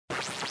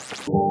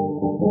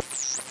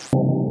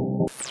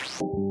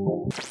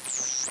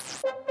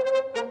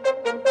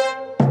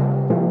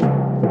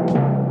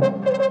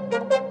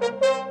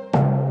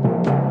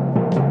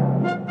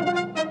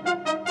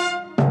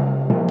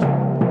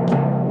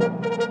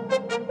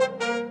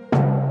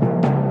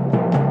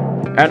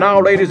And now,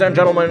 ladies and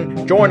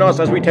gentlemen, join us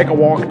as we take a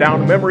walk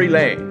down memory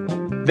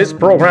lane. This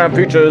program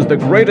features the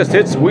greatest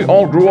hits we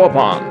all grew up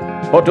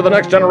on. But to the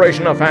next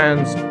generation of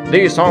fans,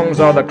 these songs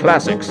are the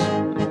classics.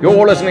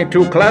 You're listening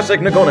to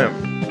Classic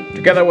Nigunim,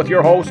 together with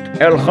your host,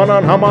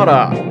 Elchanan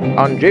Hamada,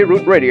 on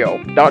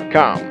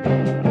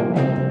jrootradio.com.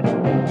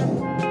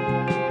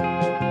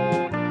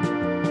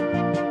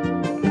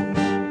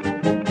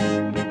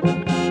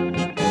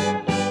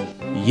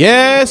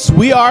 Yes,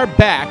 we are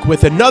back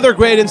with another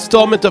great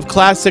installment of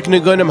Classic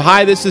Nigunim.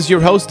 Hi, this is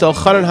your host,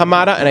 Elchanan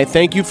Hamada, and I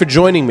thank you for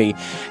joining me.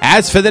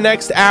 As for the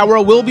next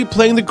hour, we'll be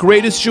playing the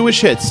greatest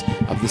Jewish hits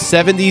of the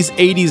 70s,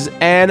 80s,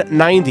 and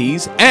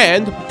 90s,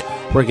 and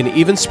we're going to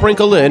even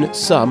sprinkle in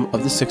some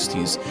of the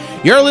 60s.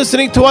 You're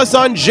listening to us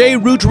on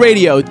JRoot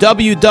Radio,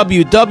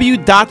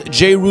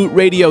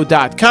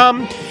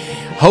 www.jrootradio.com.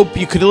 Hope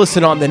you could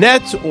listen on the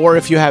net, or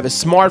if you have a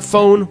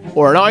smartphone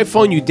or an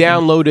iPhone, you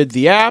downloaded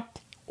the app.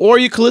 Or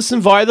you can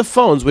listen via the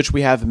phones, which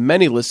we have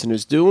many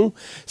listeners do.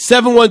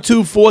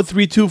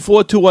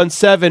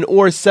 712-432-4217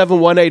 or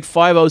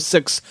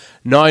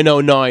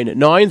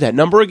 718-506-9099. That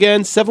number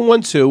again,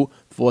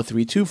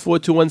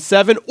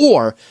 712-432-4217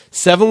 or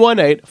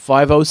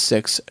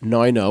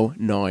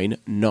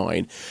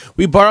 718-506-9099.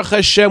 We, Baruch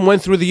Hashem,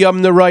 went through the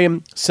Yom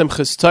Narayim,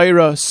 Simchas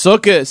Torah,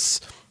 Sukkos.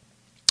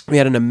 We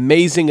had an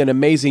amazing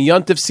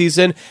Yontif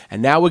season,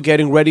 and now we're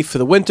getting ready for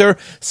the winter.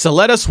 So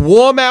let us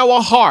warm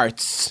our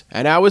hearts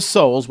and our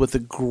souls with the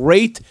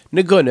great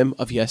Nigunim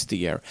of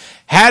yesteryear.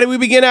 How do we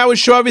begin our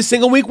show every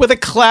single week? With a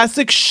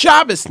classic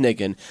Shabbos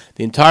Nigun.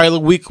 The entire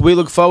week we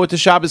look forward to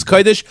Shabbos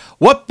Kodesh.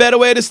 What better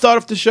way to start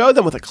off the show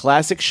than with a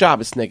classic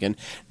Shabbos Nigun?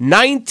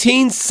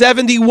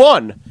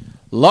 1971.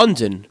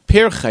 London,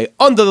 Pirchei,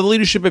 under the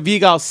leadership of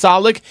Yigal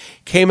Salik,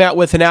 came out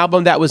with an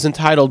album that was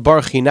entitled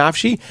Barchi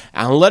Nafshi,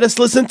 and let us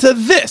listen to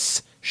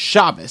this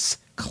Shabbos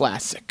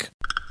classic.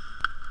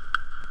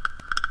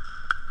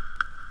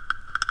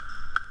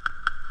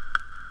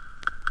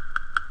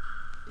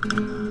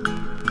 With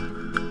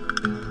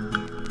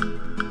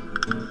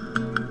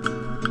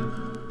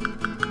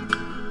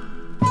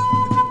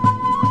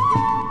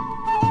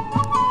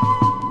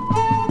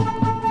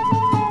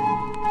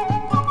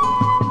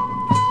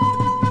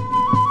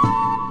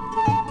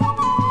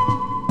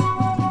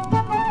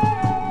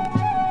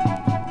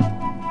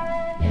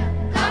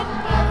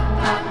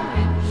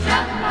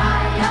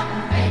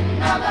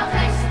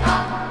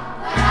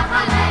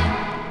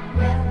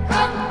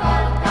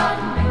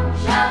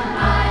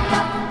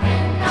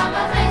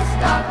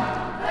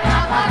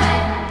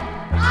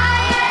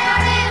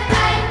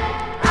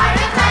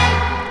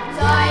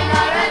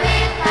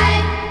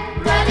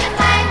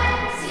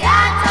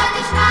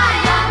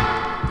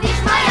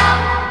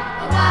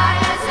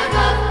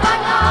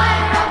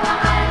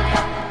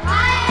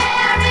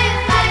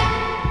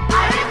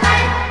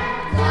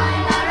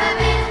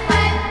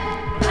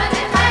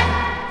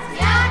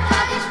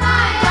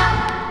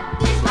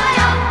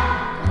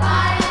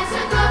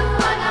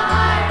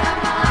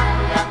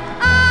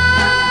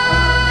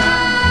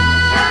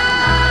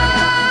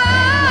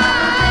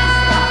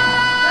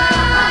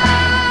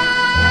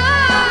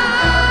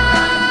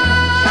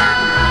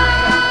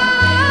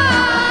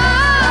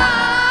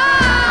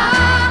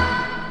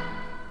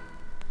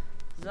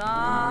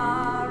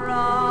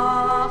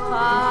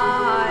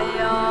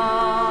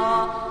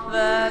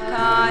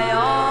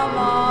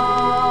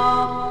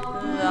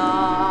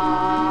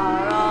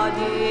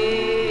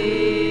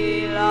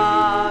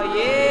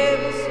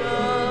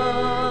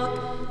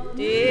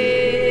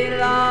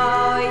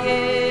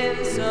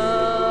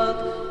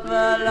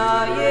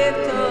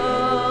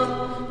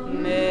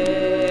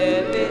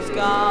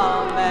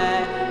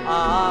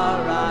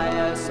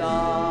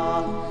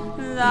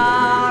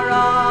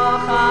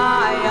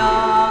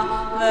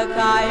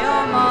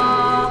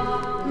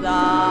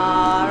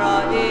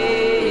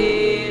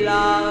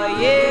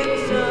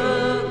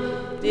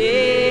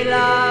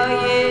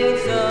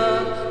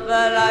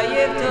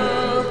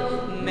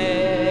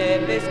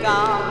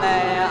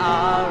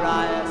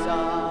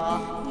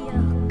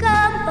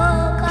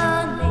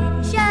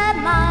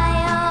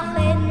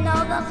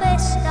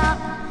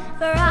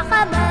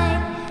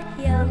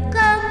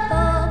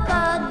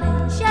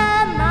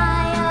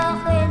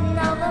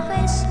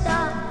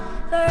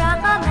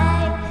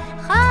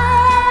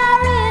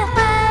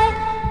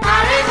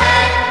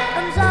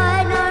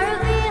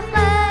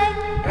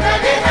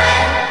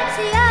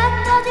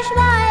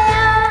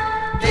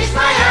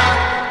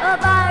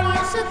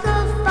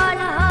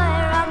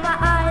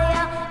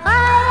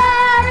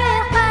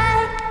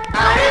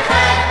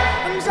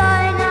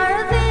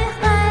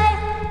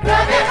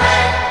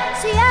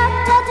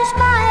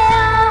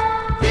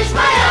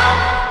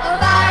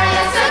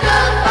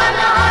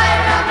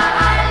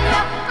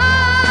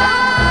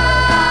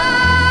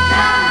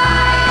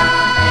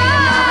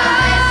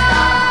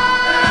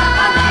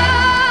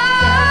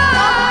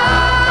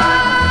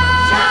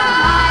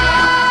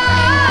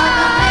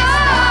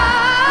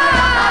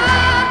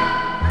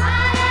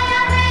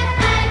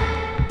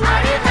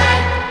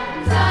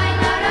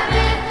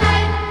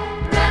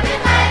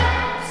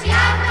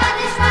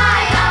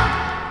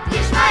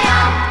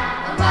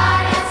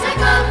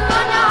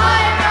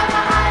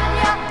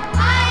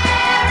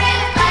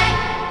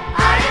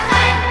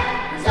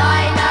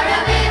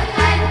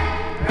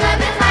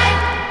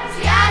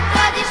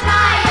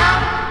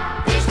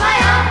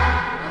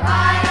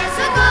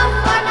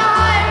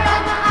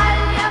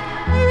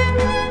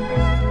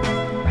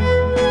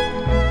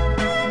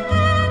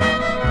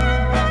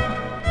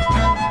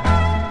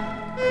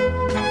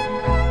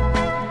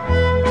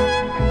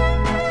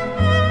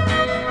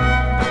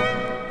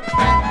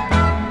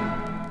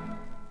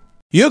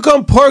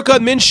Yukom Porka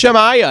Min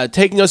Shemaya,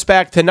 taking us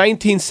back to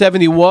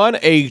 1971,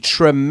 a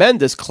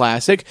tremendous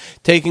classic,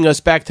 taking us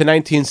back to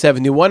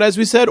 1971, as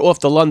we said, off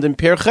the London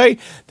Pirchei.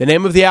 The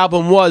name of the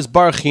album was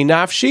Barchi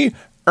Nafshi,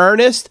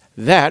 Ernest,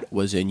 that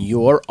was in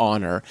your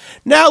honor.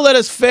 Now let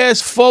us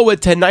fast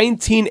forward to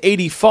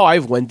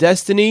 1985, when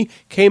Destiny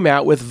came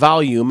out with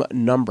volume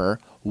number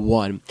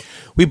 1.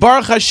 We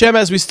Baruch Hashem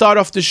as we start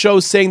off the show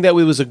saying that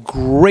it was a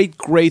great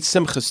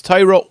Simchas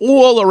Torah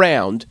all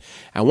around.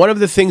 And one of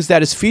the things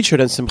that is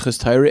featured in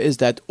Simchas Torah is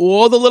that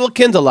all the little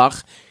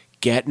kinderlach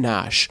get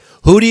nash.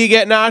 Who do you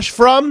get nash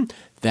from?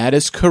 That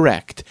is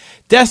correct.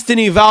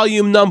 Destiny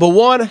volume number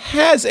 1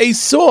 has a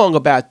song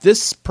about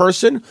this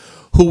person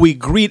who we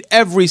greet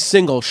every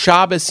single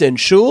Shabbos in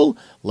Shul.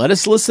 Let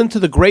us listen to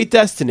the great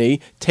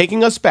Destiny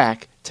taking us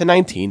back to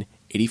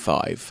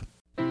 1985.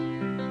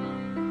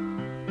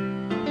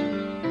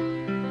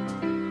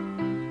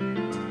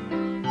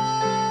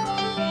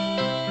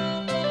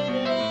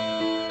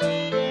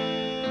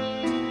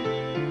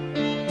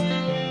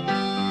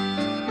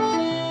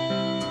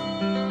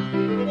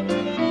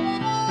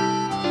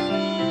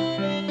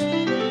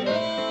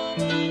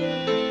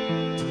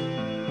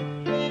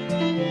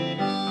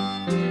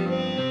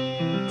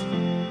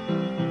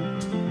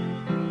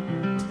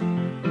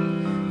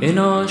 In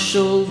our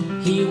shul,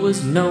 he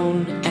was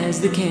known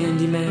as the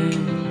Candy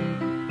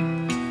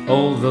Man,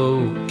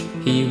 although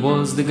he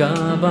was the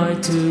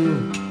Gabbai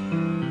too.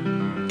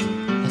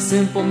 A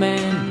simple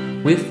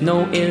man with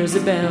no airs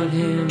about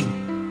him,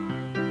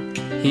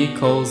 he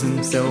calls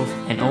himself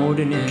an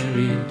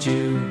ordinary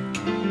Jew.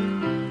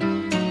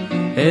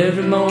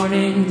 Every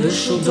morning the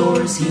shul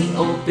doors he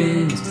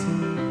opened,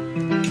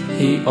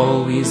 he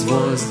always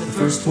was the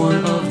first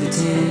one of the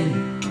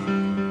 10.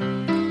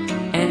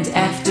 And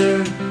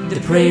after the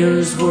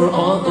prayers were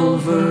all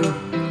over,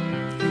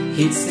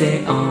 he'd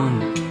stay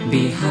on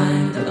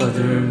behind the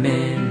other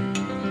men.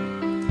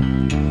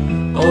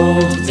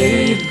 Old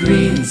Dave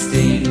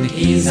Greenstein,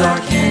 he's our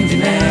candy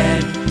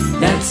man,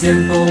 that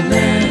simple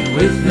man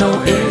with no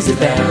airs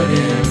about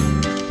him.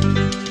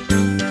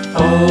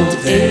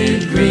 Old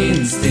Dave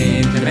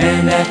Greenstein, the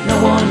man that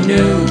no one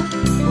knew,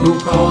 who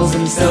calls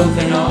himself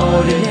an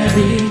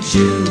ordinary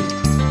Jew.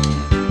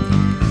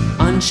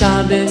 On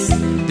Shabbos,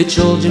 the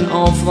children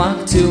all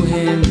flocked to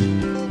him.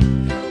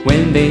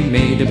 When they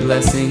made a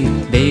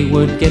blessing, they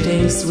would get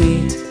a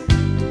sweet.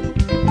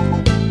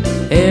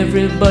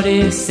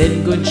 Everybody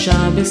said good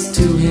Shabbos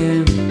to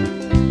him.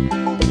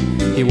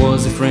 He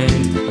was a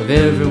friend of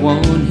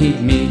everyone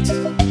he'd meet.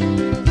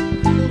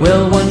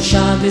 Well, one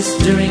Shabbos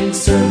during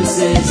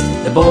services,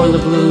 the boiler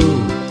blew.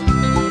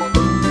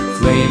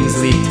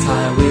 Flames leaked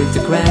high with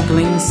a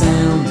crackling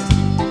sound.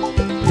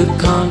 The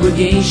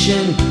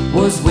congregation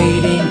was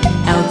waiting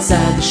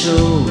outside the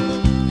shul.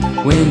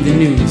 When the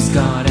news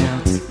got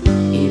out,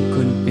 it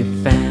couldn't be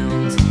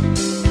found.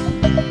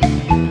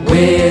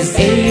 Where's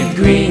Abe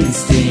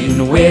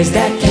Greenstein? Where's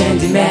that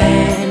candy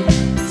man?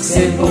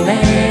 Simple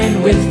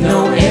man with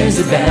no airs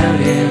about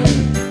him.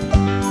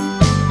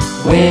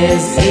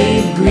 Where's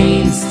Abe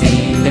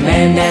Greenstein? The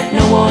man that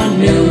no one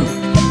knew,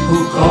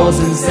 who calls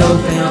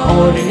himself an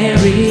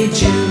ordinary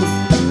Jew.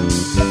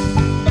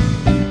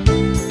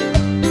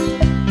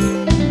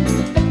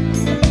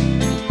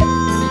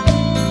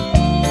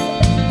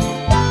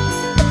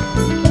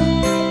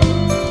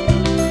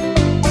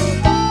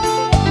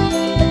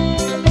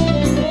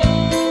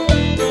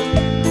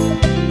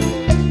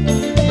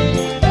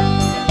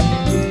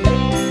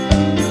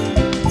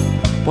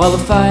 While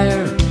the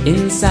fire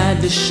inside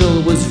the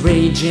shul was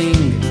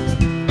raging,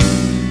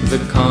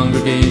 the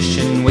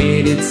congregation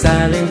waited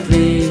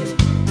silently.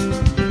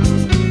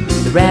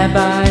 The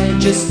rabbi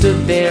just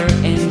stood there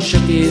and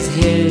shook his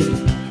head.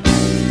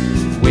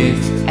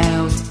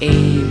 Without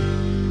Abe,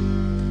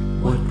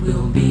 what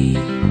will be?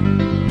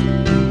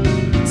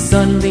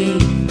 Suddenly,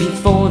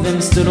 before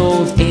them stood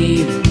old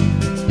Abe,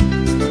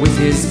 with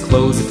his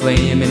clothes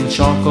aflame and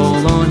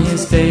charcoal on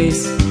his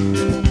face.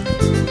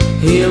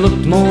 He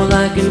looked more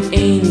like an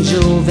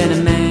angel than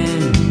a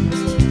man,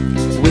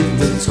 with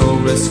the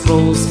Torah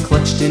scrolls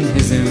clutched in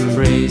his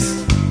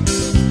embrace.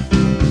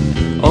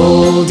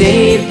 Old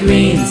Dave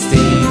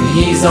Greenstein,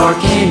 he's our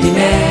candy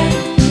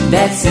man,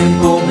 that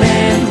simple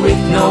man with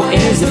no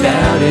airs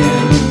about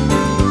him.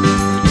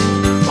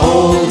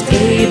 Old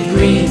Dave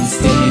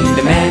Greenstein,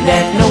 the man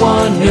that no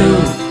one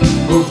knew,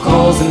 who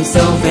calls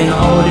himself an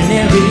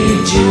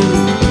ordinary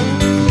Jew.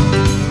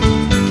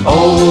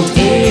 Old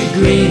Abe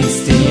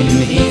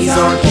Greenstein, he's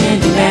our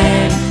candy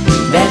man,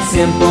 that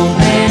simple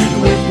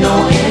man with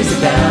no airs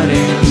about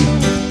him.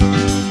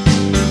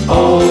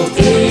 Old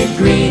Abe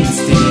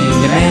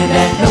Greenstein, the man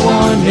that no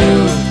one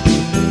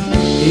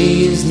knew,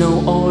 he is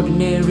no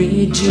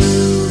ordinary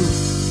Jew.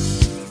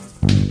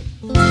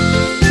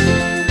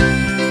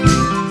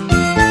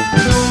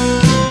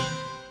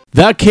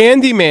 The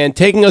Candyman,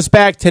 taking us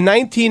back to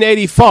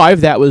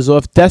 1985. That was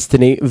off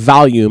Destiny,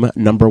 volume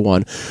number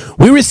 1.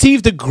 We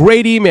received a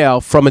great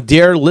email from a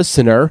dear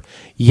listener,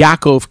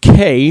 Yaakov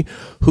K,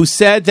 who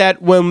said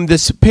that when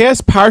this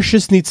past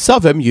Parshas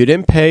Nitzavim, you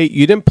didn't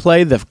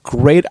play the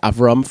great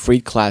Avram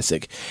Fried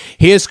classic.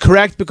 He is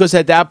correct, because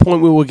at that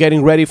point we were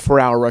getting ready for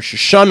our Rosh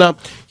Hashanah,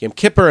 Yom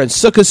Kippur, and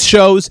Sukkot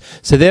shows,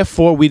 so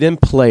therefore we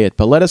didn't play it.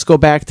 But let us go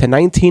back to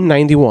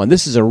 1991.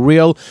 This is a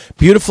real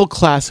beautiful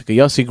classic, a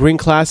Yossi Green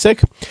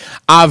classic.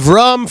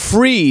 Avram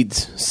Fried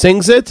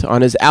sings it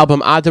on his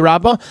album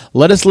Adarabba.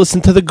 Let us listen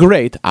to the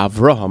great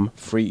Avram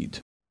Fried.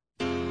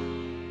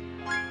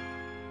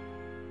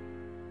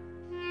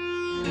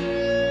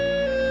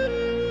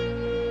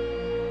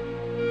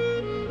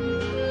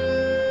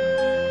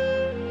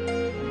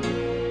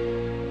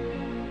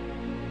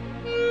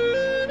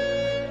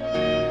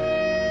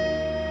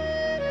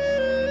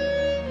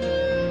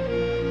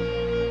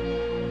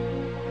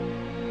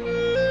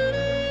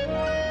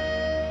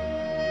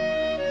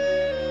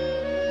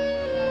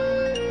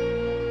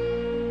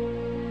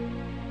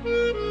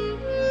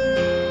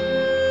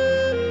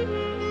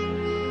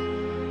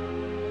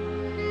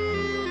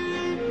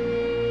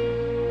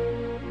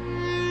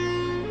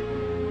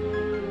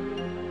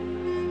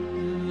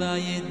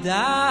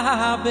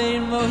 Daber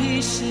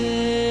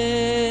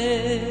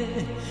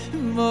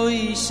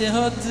Moishe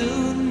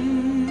hatun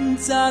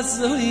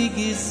zazoy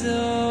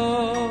gizo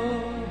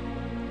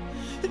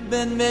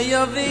ben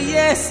meyo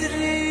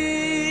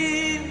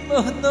v'yesrim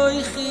noy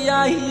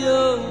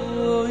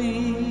chiyayoy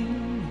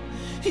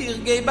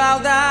hirgei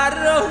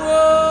baldaroy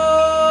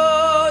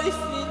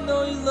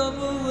finoy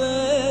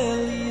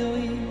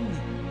lomuelyoy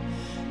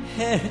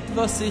hert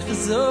was ich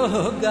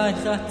zog ein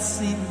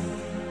chatzin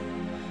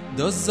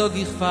das sag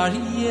ich für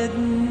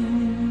jeden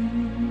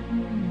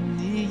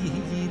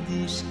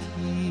Jiddisch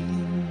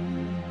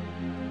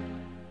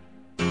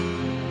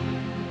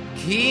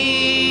Ki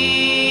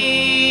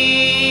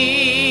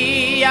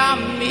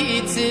am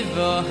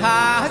mitzvo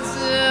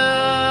hazois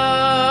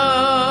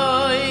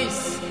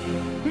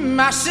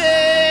masher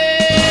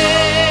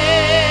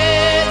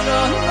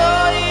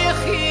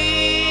onoichi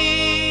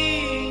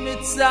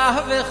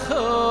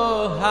mitzavecho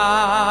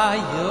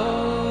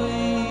hayoy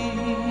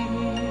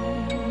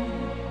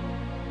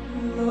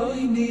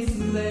Loi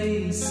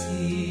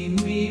nifleisi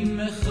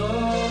mimecho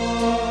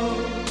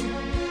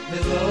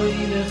Veloi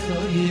lecho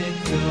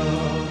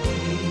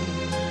yekohi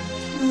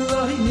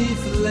Loi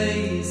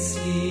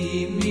nifleisi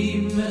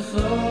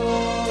mimecho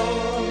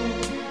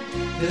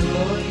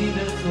Veloi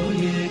lecho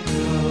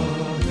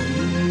yekohi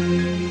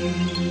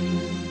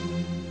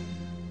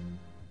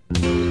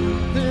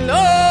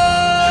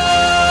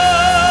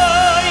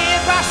Loi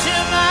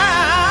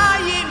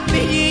bashemayim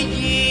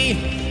biyi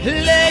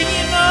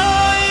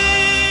leimoy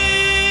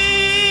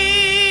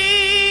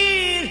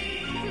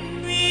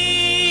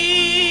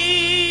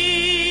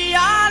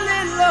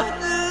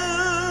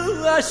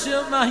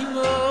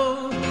Shemaimo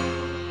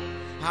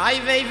Hay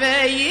vey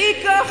vey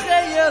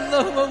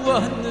ikachayelo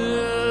wanu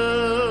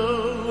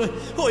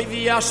Hoy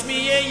vi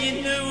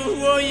ashmiyenu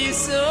hoy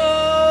so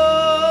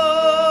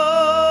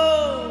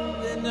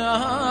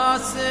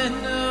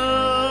Benasenu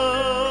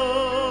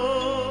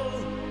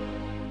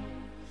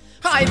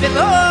Hay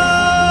veloy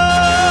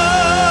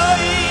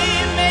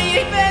mey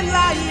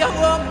velay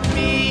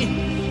yomi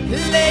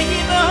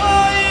leimo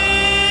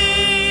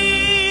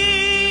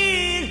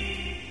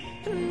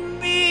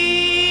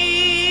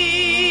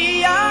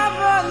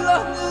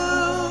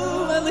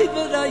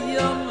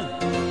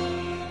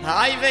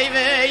Ay vey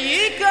vey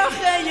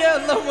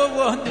ikachayelo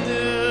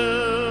wanu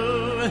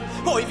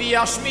Hoy vi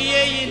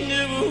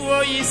ashmiyenu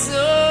hoy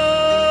so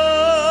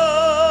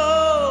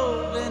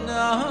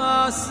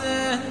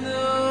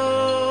benasenu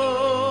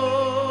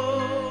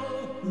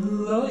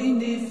Loi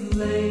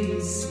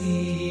nifleisi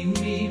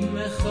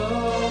mimecho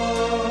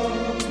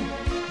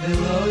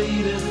Veloi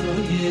lecho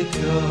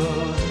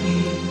yekohi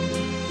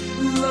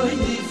Loi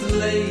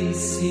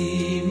nifleisi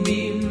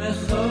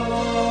mimecho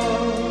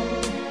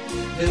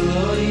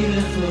Eloi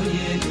lecho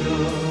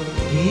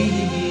yekohi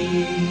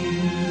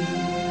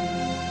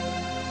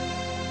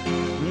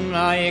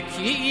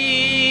Ma'eki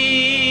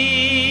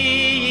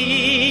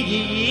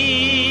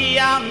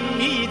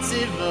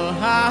amitzvo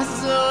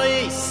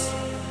hazois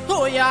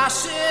Hoy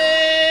asher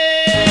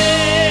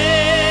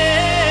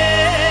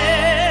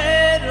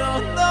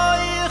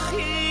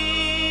onoichi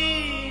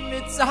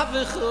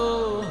mitzavecho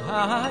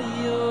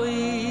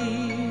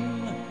hayoim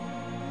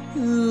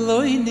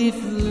Loi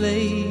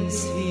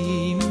nifleisi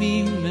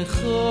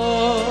mimecho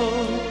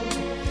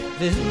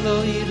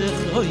Veloi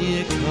lecho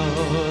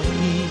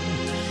yekohi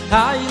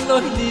Ay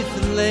loi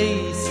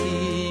nifleisi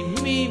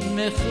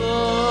mimecho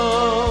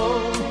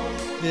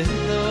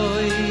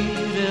Veloi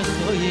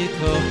lecho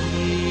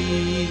yekohi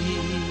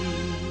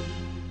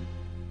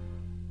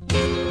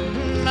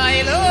My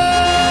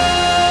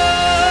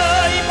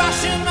loi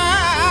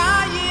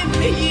bashemayim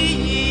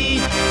biyi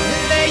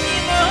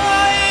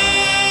leimoy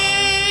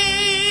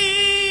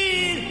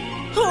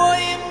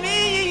Hoy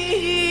mi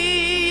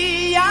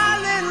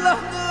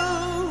yalelonu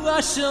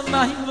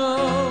ashmaymo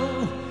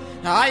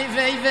Ay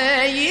vey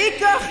vey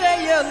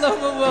ikachayelo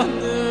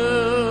wanu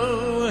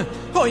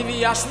Hoy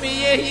vi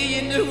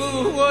ashmiyenu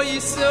hoy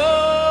so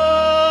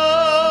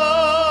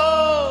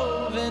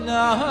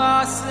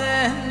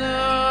v'nasenu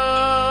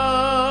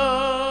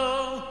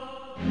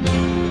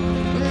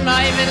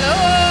my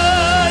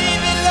veloi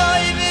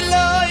veloi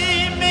veloi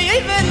me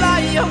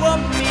velai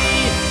yomi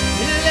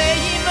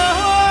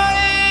leimoir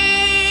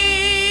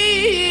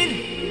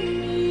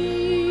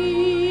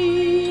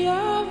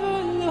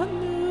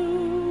yavalanu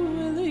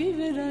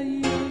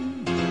leverayim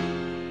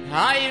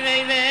hay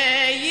veve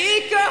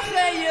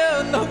yikacheyo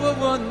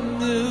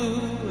lovonu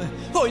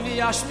hoy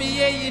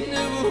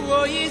yashmiyenu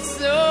hoy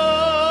so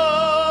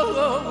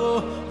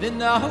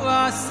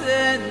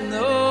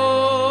v'nasenu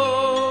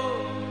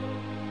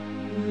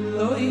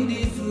loy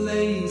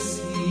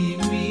nifleisi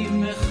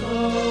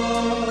mimecho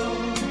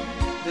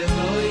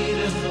veloy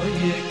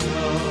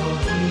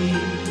rechoyekoi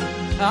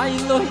ay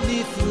loy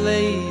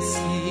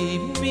nifleisi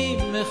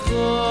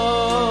mimecho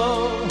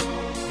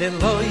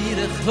veloy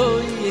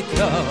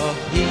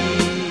rechoyekoi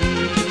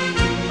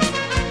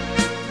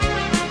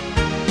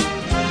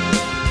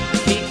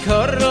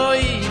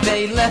koroi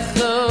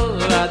veilecho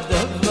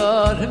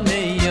ador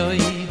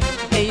meyoi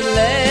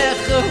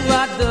eilecho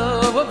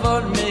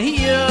ador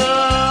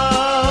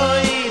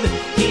meyoi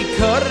ki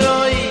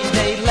koroi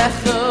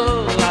veilecho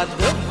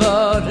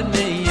ador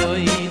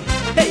meyoi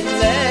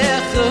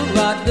eilecho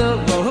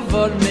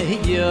ador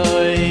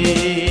meyoi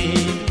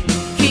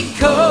ki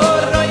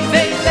koroi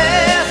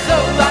veilecho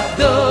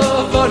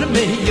ador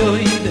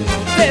meyoi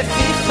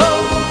beficho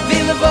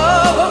vilvo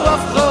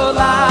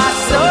afchola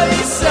soy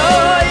soy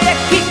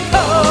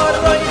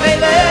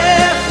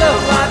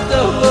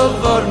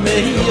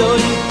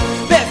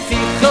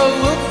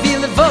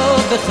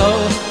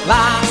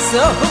so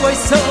I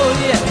saw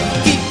you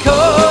ki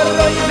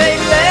koroi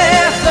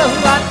veilecho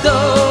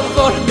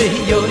ador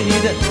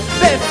meyoid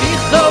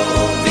beficho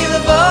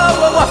vilvo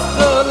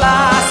afkola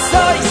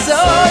soy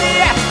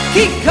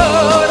ki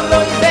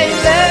koroi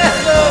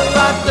veilecho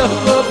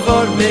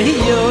ador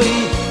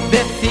meyoid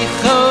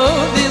beficho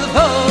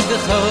vilvo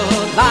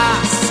afkola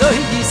soy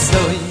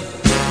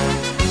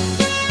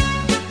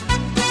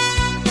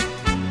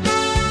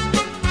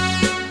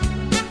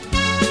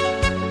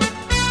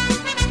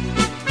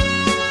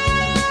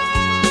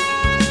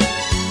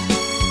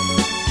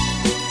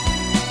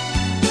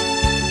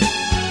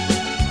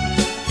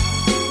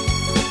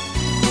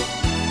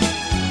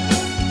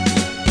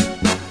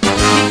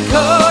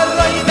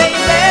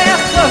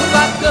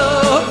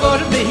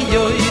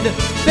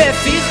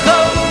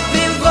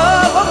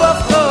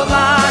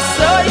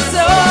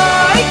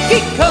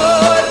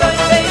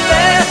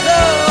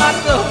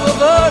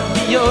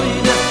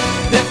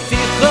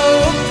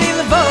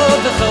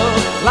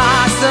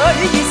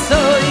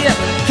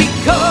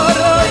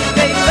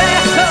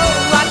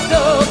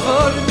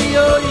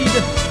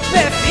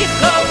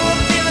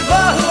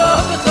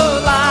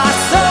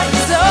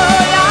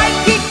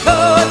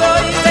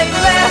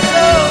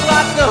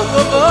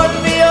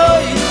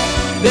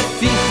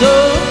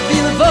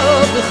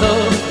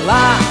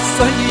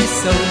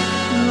so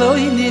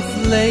loy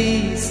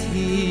nifleis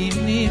hi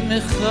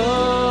mimecho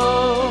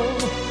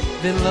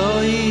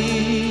veloy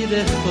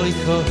rechoy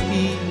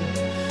kohi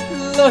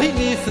loy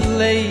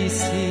nifleis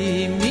hi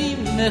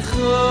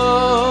mimecho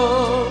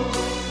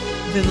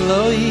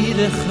veloy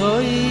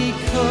rechoy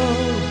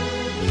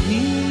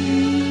kohi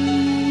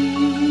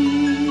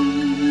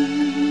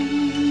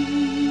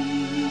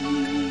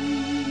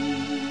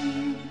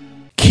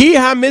Ki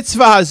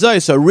HaMitzvah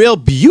Hazoi, a real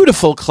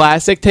beautiful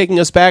classic, taking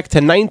us back to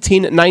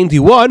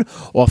 1991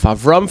 off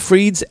Avram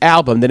Fried's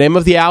album. The name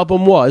of the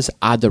album was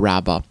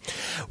Adarabba.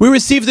 We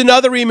received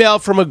another email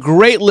from a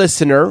great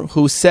listener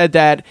who said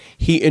that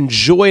he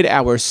enjoyed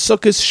our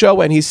Sukkot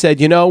show, and he said,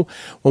 you know,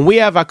 when we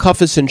have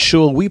Akafas and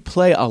Shul, we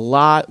play a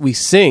lot, we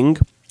sing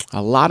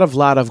a lot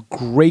of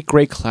great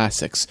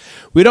classics.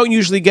 We don't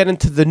usually get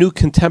into the new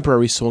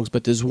contemporary songs,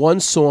 but there's one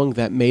song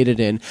that made it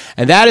in,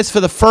 and that is for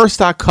the first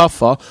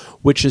Akafa,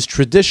 which is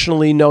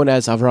traditionally known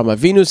as Avram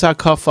Avinu's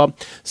Akafa.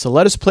 So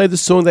let us play the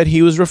song that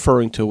he was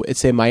referring to.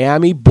 It's a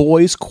Miami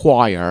Boys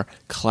Choir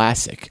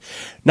classic.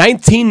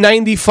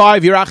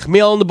 1995,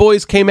 Yerachmiel and the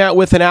Boys came out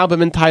with an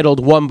album entitled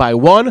One by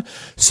One.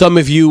 Some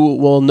of you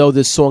will know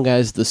this song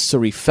as the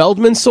Suri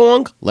Feldman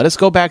song. Let us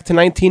go back to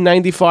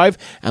 1995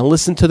 and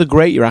listen to the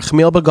great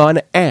Yerachmiel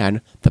Begun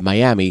and the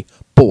Miami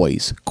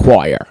Boys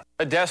Choir.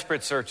 A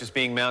desperate search is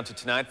being mounted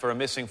tonight for a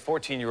missing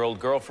 14-year-old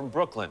girl from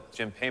Brooklyn.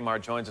 Jim Paymar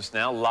joins us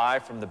now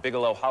live from the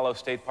Bigelow Hollow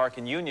State Park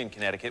in Union,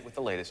 Connecticut with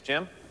the latest.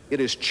 Jim? It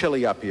is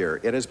chilly up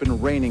here. It has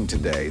been raining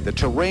today. The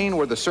terrain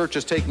where the search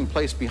is taking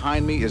place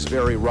behind me is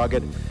very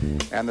rugged,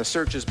 and the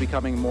search is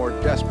becoming more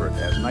desperate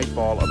as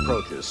nightfall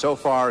approaches. So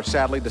far,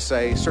 sadly to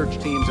say, search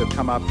teams have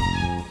come up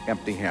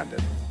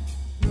empty-handed.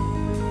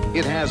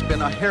 It has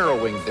been a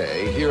harrowing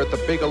day here at the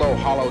Bigelow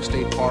Hollow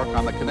State Park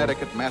on the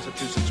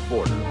Connecticut-Massachusetts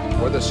border,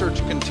 where the search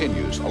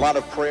continues. A lot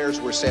of prayers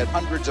were said.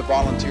 Hundreds of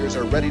volunteers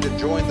are ready to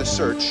join the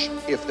search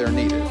if they're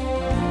needed.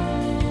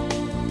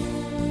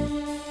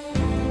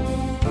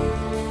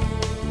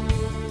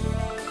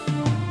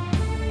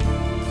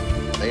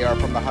 They are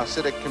from the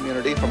Hasidic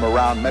community from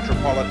around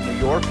metropolitan New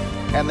York,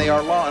 and they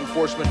are law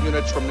enforcement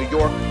units from New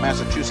York,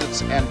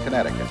 Massachusetts, and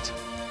Connecticut.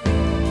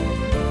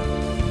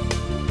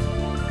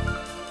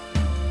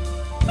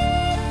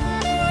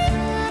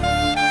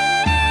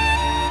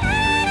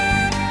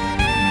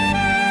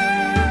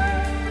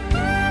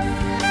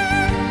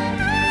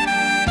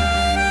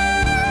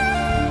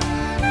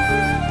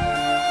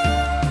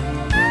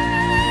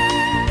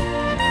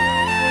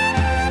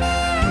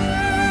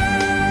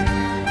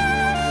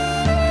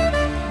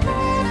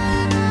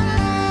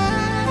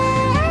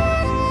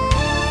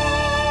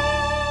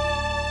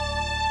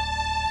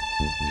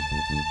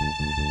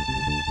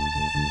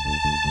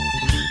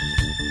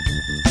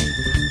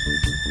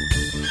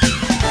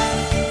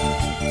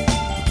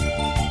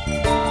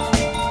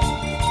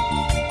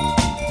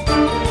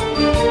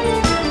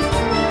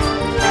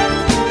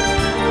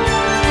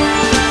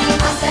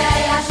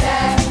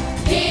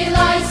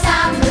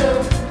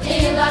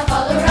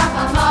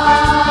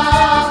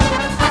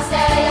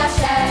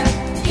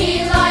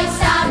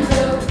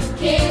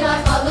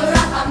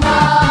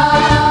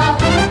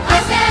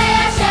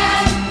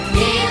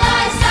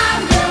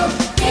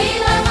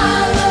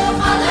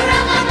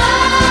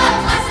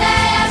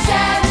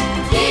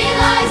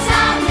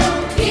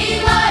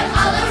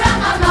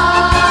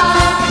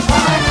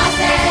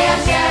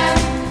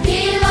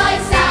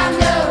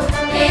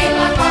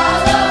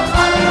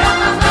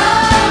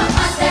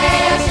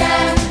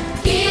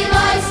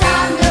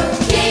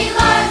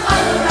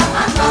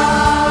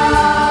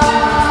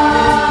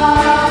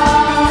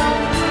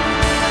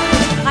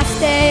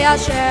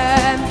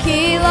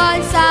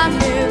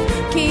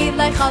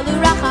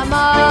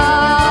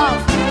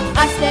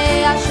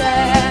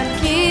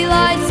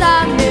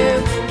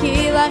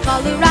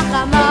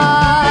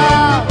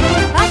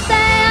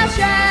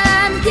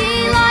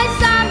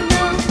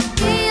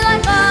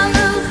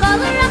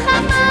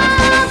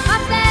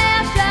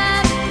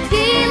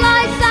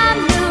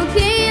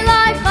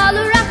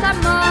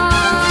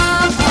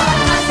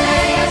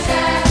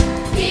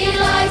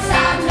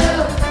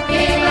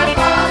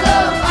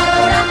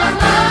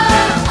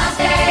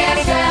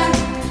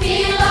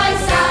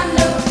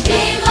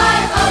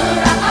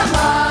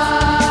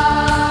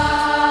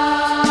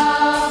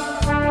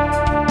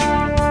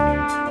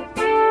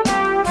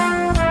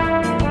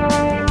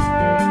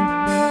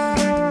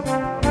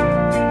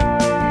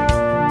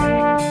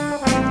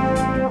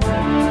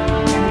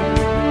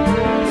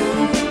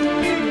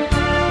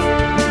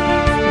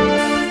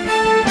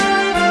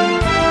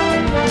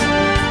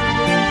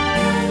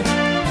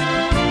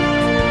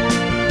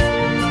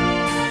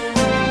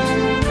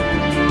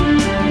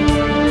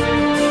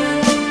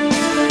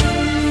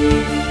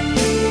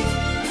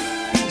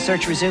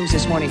 search resumes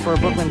this morning for a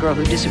Brooklyn girl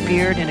who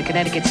disappeared in a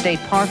Connecticut state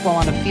park while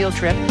on a field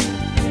trip.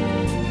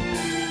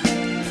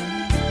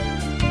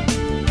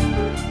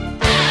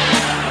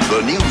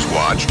 The News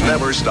Watch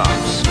never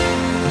stops.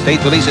 State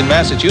police in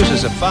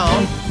Massachusetts have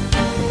found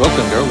a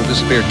Brooklyn girl who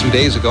disappeared 2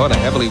 days ago in a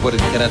heavily wooded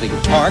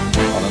Connecticut park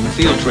on a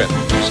field trip.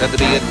 Said to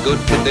be in good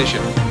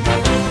condition.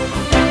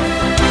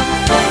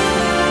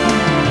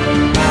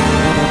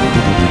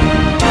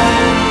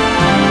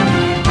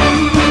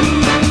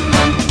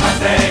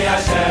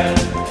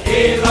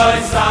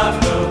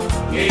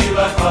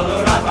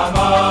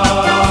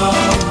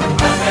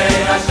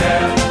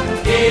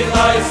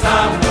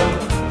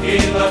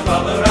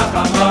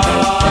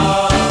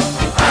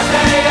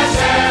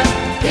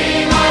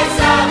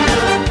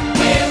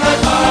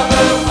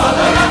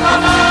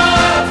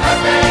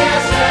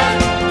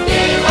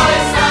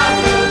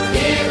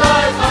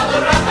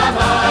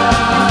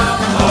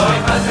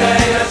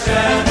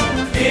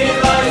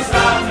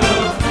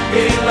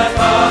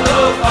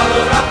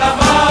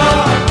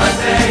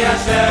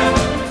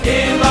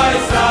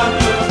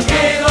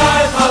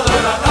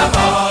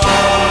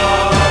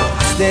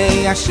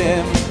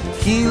 Hashem,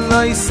 ki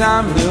lo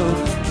yisamnu,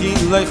 ki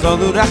lo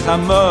yicholu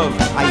rachamov.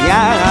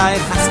 Ayay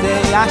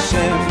chasdei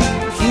Hashem,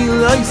 ki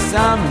lo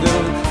yisamnu,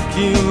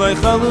 ki lo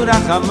yicholu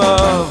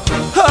rachamov.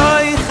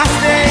 Hoy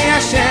chasdei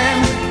Hashem,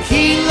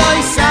 ki lo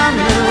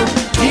yisamnu,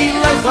 ki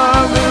lo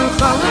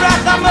yicholu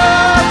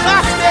rachamov.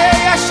 Chasdei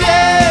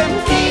Hashem,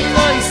 ki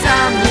lo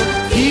yisamnu,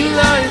 ki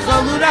lo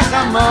yicholu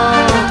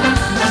rachamov.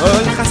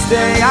 Hoy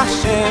chasdei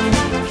Hashem,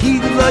 ki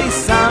lo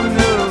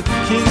yisamnu,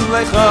 ki lo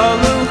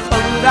yicholu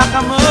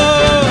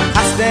rachamov.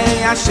 Chasdei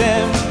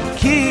Hashem,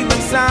 ki lo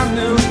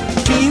yisamnu,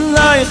 ki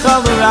lo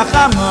yicholu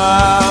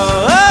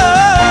rachamov.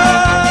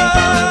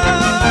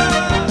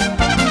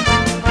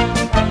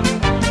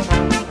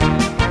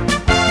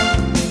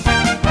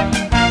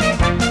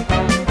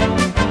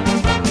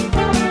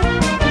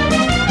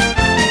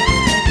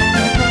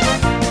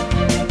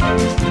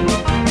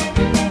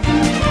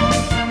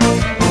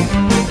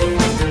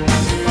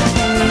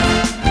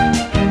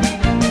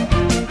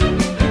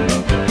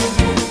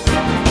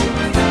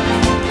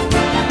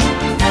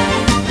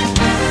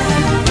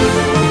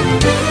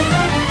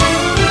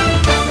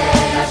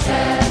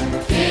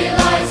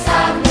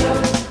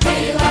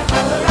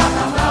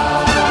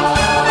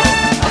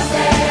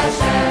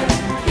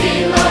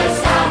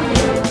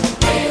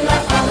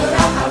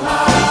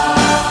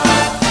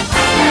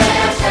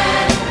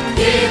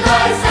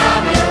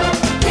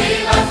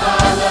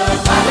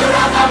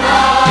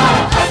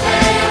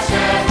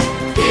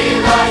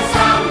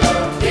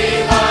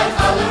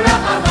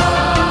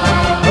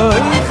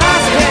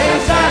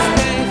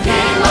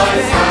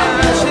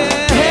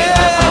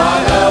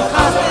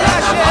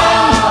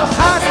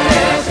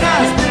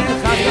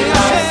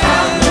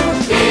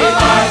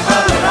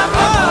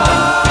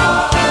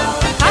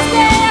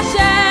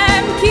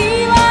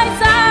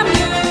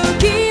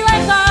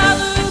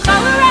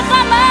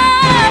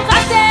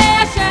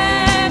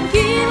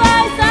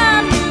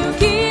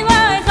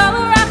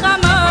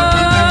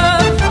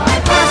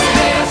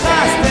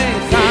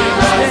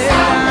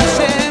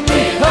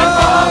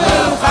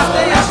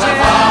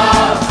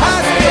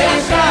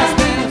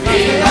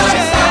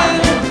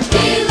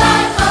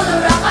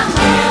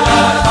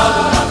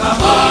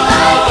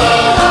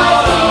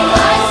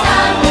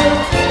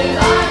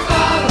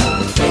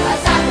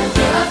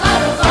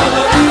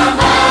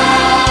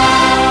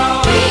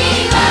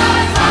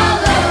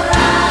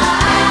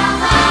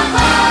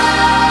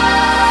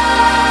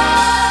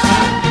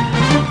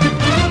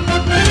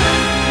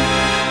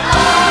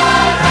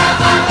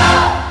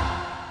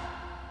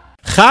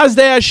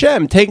 Chazdei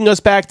Hashem, taking us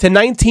back to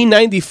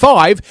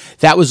 1995.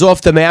 That was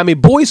off the Miami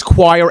Boys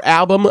Choir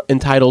album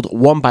entitled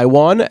One by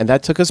One, and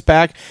that took us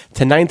back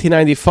to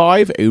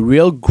 1995, a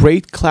real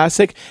great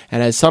classic.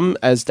 And as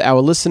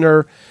our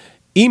listener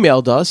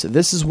emailed us,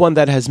 this is one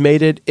that has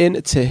made it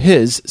into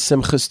his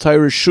Simchas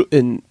Torah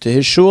into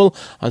his shul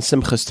on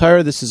Simchas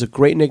Torah. This is a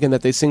great niggin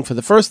that they sing for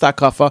the first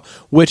akafa,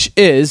 which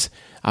is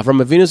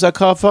Avram Avinu's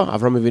akafa.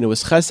 Avram Avinu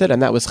was chesed,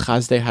 and that was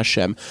Chazdei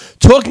Hashem.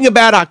 Talking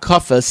about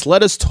akafas,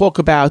 let us talk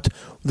about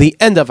the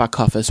end of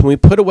akafas, when we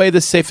put away the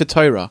Sefer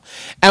Torah,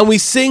 and we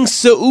sing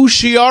Se'u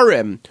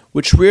Shiarim,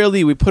 which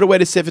really, we put away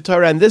the Sefer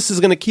Torah, and this is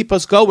going to keep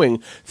us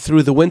going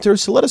through the winter.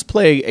 So let us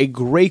play a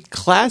great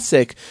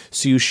classic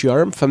Se'u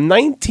Shiarim from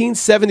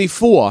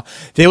 1974.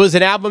 There was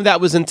an album that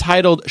was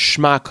entitled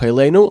Shema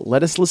Koilenu.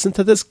 Let us listen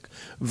to this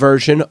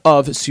version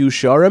of Se'u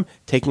Shiarim,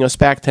 taking us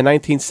back to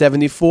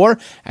 1974.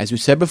 As we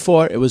said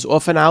before, it was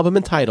off an album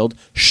entitled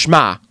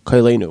Shema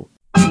Koilenu.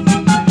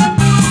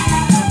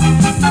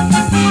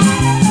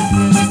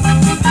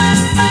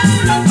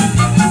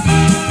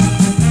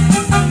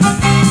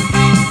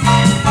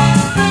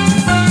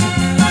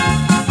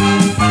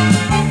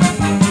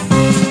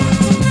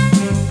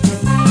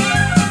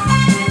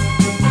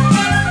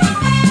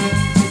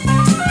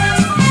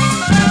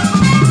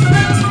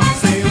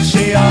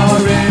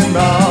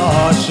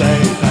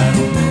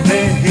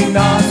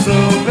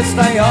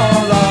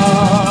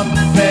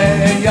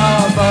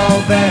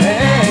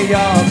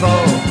 Ve'yavo,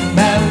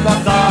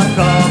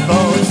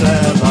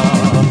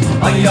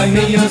 oy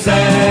mi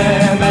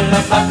yuzem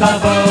melech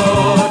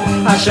hakavod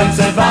Hashem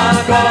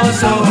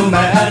tzevakos hu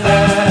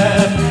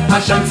melech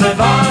Hashem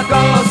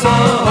tzevakos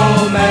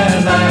hu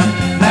melech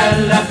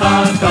melech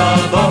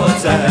hakavod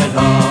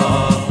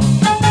tzedok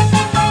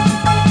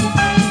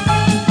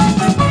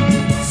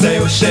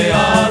Zeu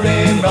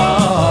she'arim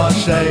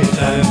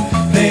rasheichem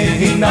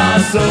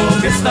v'hinasu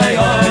b'snei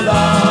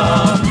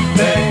olam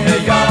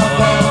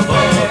ve'yavo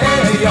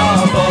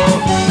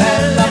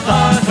melech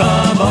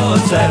hakavod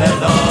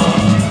tzedok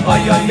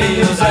Oy oy mi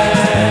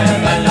yuzem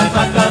melech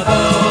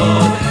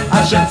hakavod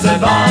Hashem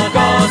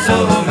tzevakos hu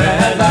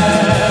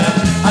melech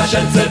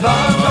Hashem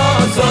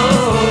tzevakos hu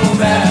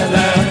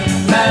melech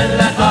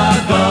melech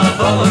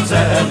hakavod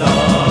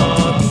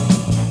tzedok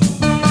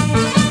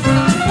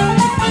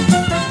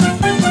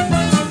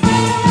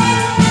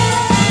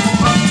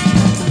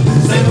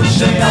Zeu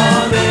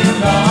she'arim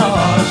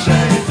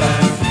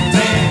rasheichem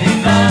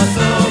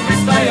v'hinasu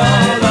b'snei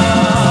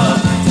olam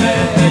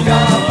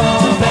ve'yavo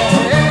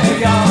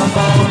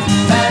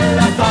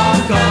melech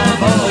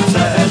hakavod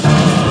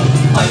tzedok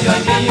Oy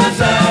oy mi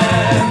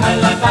yuzem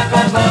melech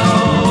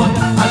hakavod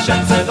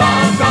Hashem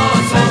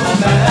tzevakos hu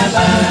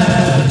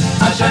melech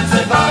Hashem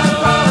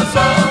tzevakos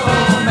hu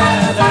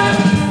melech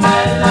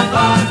melech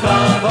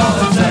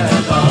hakavod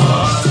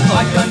tzedok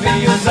Oy oy mi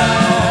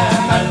yuzem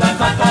melech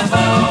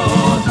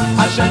hakavod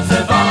Hashem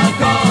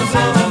tzevakos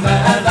hu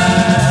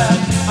melech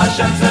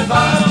Hashem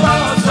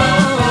tzevakos hu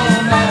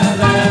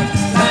melech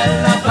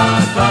melech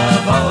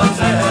hakavod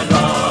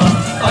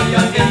tzedok Oy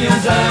oy mi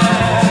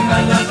yuzem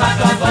melech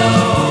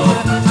hakavod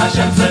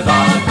Hashem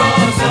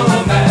tzevakos hu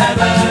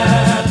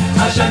melech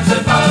Hashem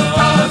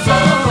tzevakos hu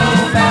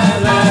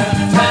melech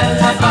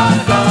melech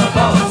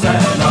hakavod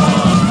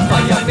tzedok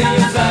Oy oy mi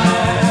yuzem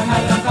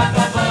melech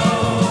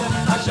hakavod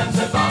Hashem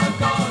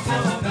tzevakos hu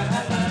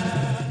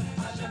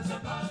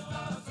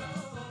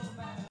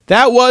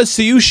That was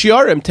Siyu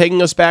Shiarim,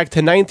 taking us back to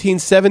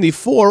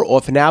 1974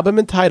 off an album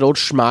entitled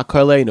Shema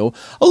Karleinu.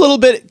 A little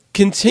bit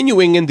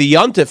continuing in the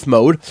Yontif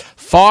mode.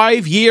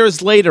 5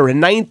 years later, in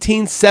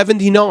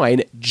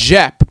 1979,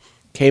 Jep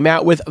came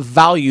out with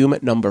volume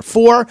number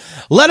 4.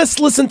 Let us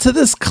listen to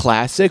this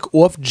classic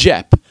off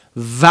Jep,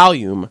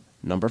 volume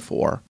number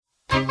 4.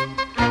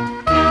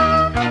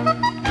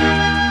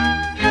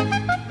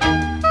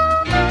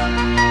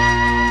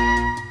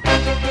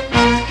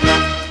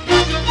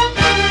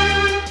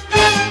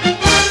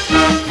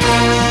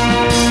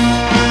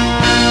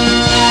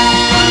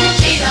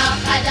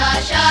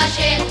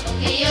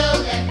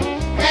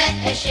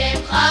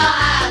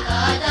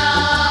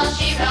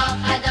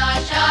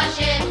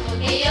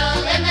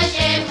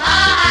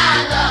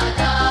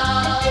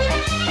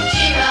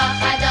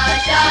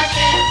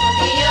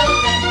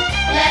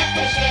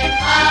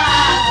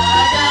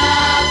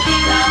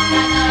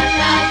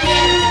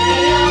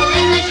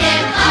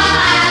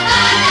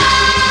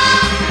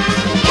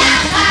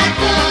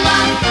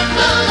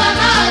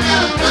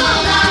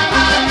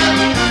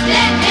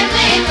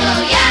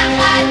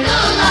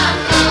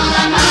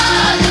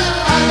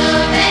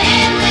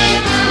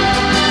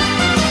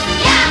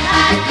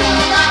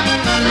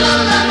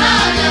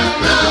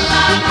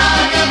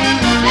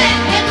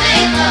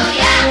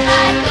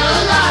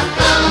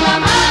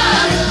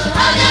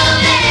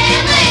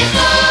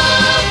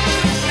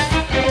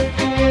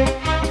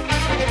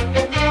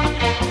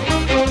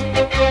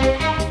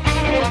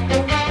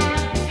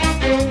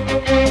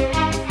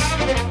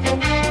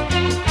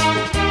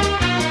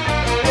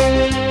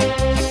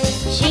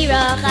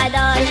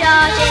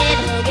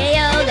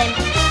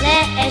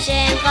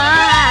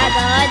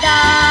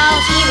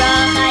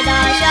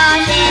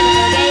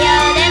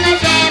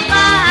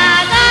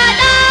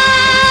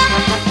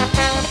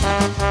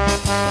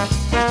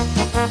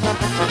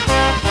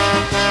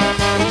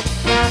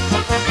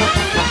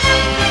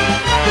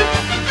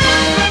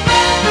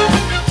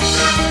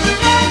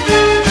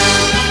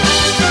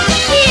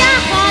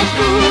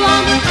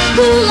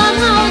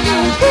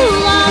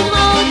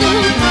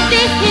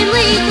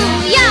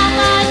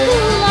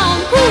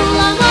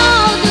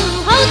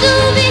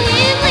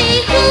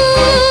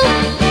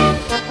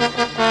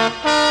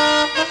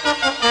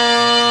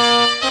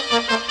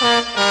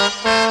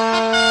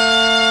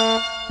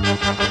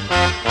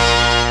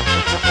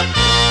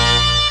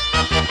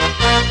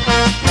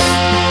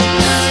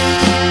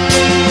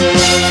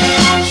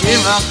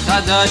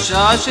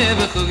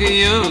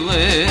 שבחוגיות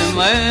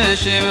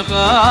לשמך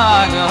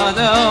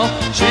הגדול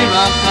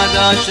שירה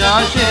חדשה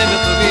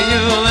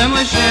שבחוגיות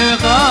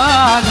לשמך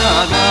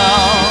הגדול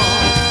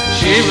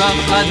שירה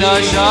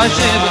חדשה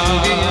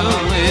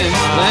שבחוגיות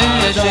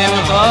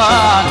לשמך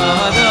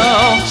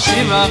הגדול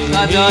שירה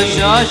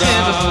חדשה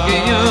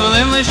שבחוגיות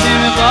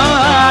לשמך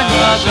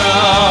הגדול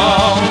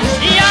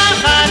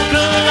יחד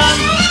כולם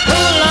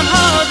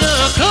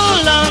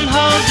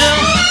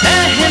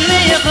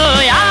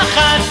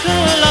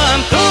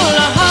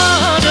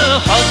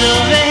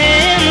הודו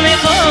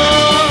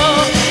והניחו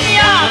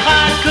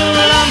יחד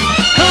כולם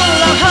הודו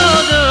והניחו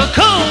יחד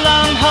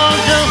כולם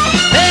הודו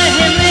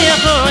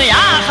והניחו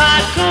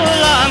יחד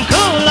כולם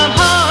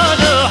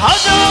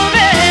הודו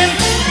והם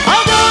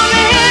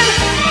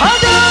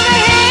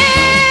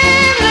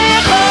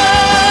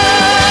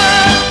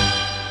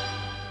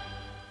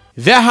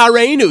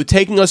Vehareinu,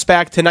 taking us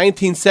back to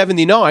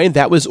 1979.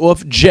 That was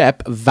off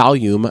Jep,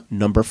 volume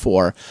number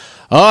 4.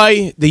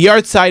 The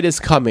yard side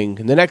is coming.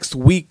 In the next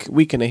week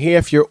and a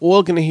half, you're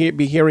all going to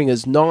be hearing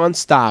his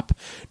non-stop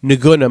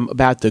nigunim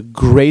about the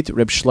great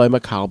Reb Shlomo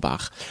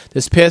Carlebach.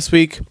 This past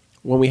week,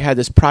 when we had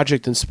this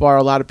project Inspire,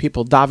 a lot of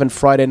people daven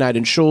Friday night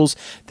in shuls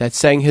that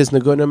sang his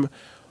nigunim.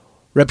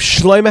 Reb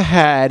Shlomo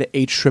had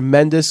a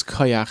tremendous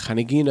koyach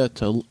hanagina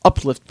to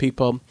uplift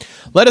people.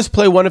 Let us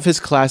play one of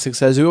his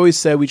classics. As we always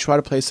say, we try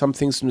to play some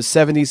things from the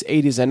 70s,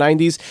 80s, and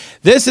 90s.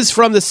 This is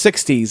from the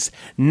 60s.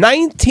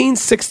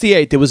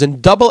 1968, there was a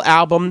double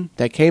album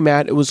that came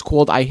out. It was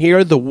called I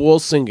Hear the Wall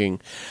Singing.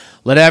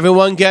 Let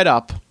everyone get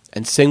up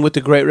and sing with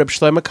the great Reb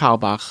Shlomo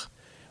Carlebach.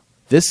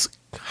 This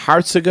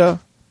Hartziger,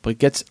 but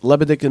gets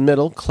Lebedik in the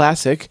middle,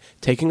 classic,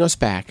 taking us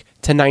back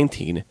to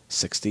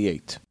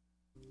 1968.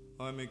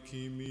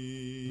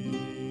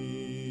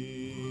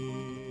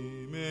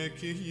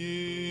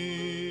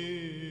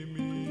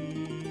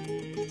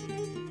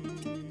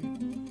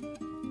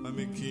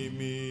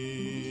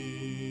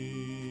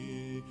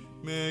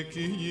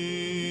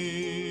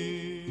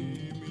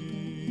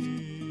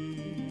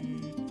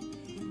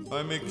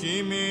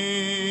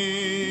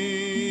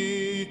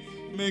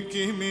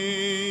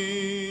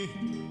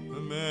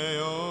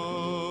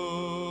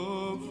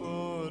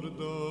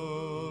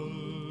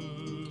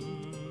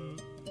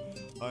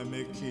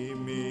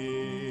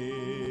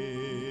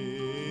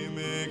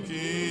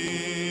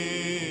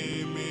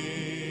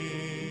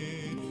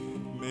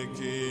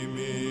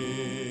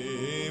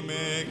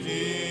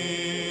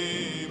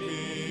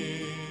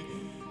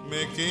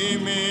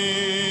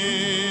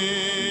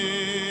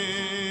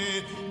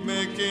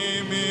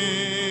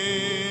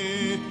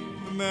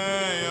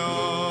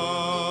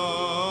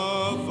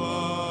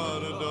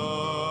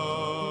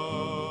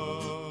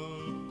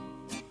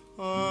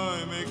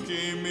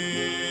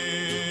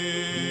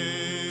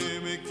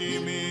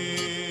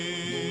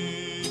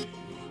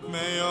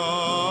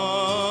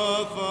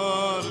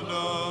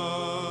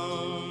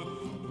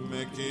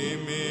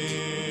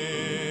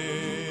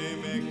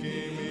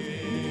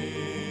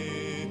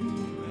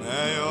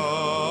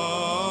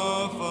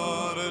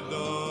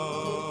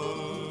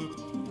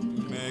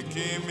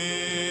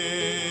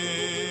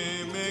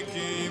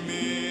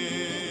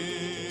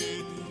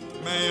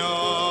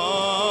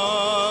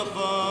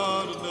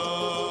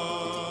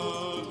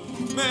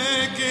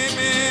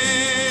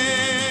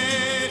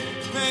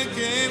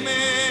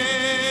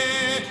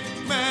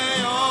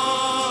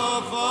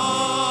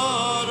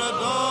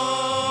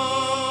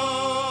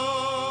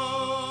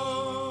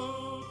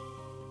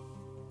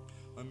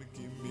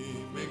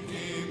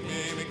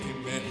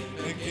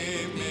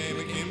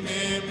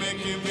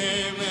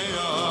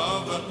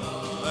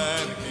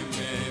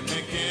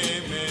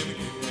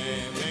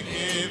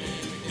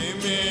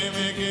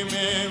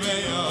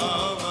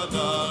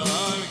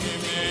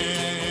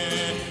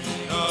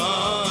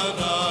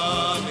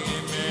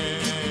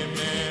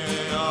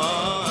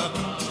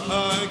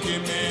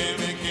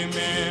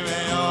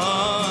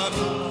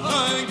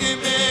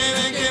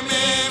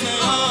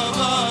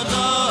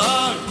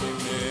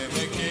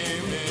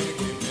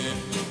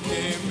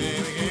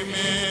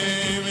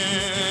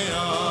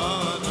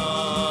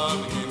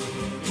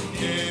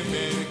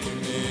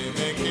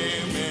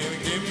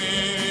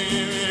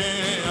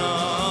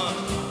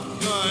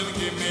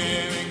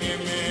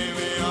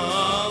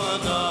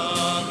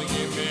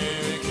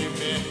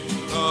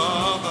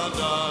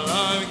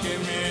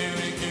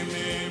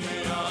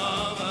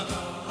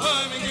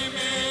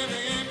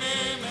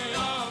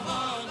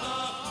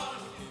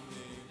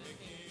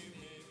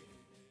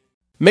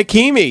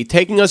 Mekimi,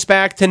 taking us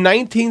back to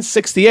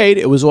 1968.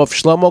 It was off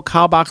Shlomo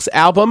Carlebach's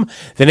album.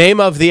 The name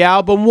of the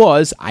album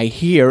was I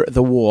Hear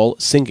the Wall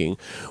Singing.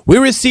 We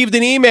received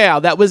an email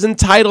that was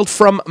entitled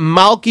from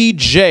Malki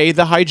J,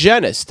 the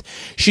hygienist.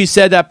 She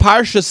said that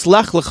Parshas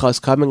Lech Lecha is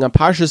coming, and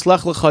Parshas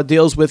Lech Lecha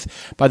deals with,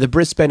 by the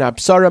Bris Ben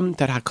Absarim,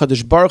 that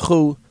HaKadosh Baruch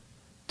Hu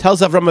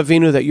tells Avram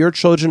Avinu that your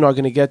children are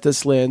going to get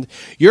this land.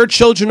 Your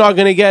children are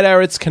going to get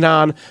Eretz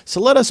Canaan. So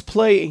let us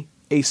play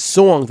a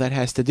song that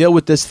has to deal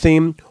with this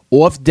theme,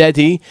 off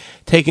Dedi,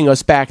 taking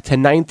us back to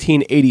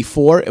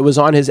 1984. It was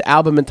on his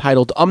album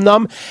entitled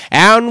Umnam,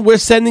 and we're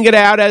sending it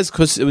out as,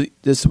 because we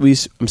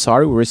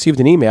received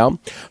an email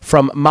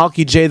from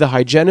Malki J, the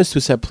hygienist,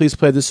 who said, please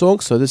play the song,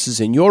 so this is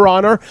in your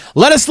honor.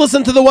 Let us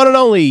listen to the one and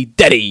only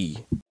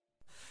Dedi.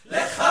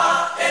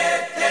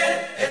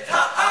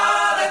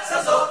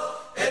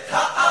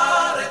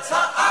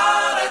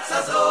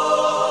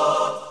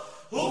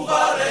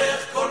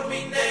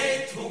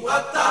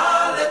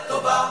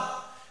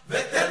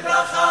 ותן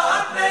ברכה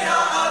על פני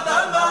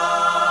האדמה.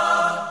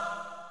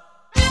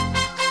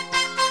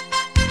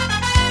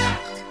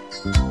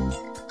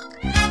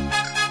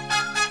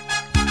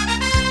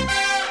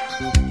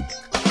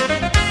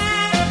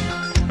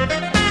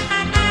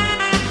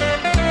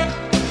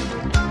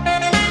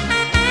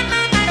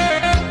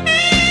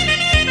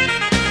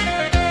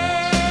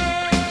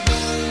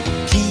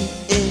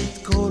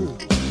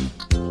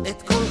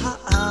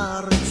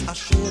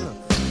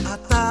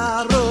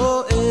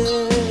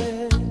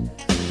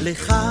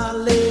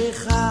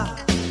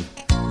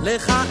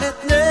 לך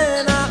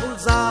אתננה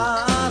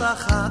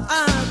ולזרעך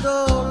עד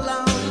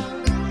עולם,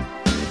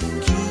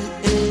 כי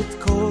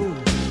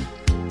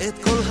את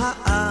כל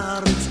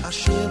הארץ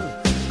אשר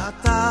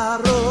אתה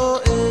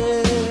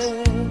רואה,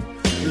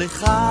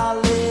 לך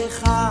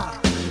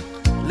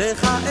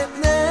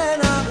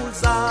אתננה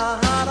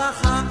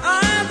ולזרעך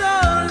עד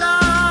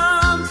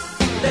עולם,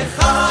 לך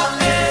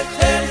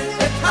אתן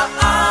את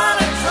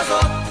הארץ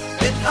הזאת,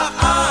 את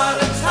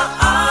הארץ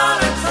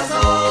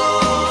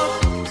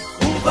הזאת,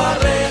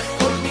 וברך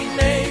כל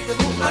מיני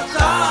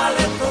תבואתה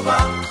לטובה,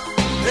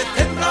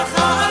 ותן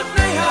ברכה על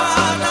פני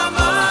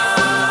האדמה.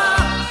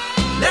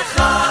 לך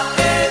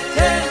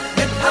אתן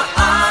את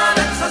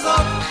הארץ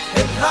הזאת,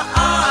 את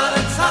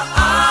הארץ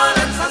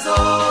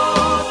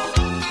הזאת,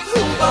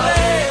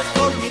 וברך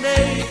כל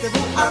מיני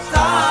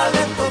תבואתה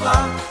לטובה,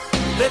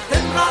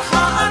 ותן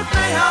ברכה על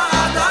פני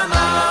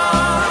האדמה.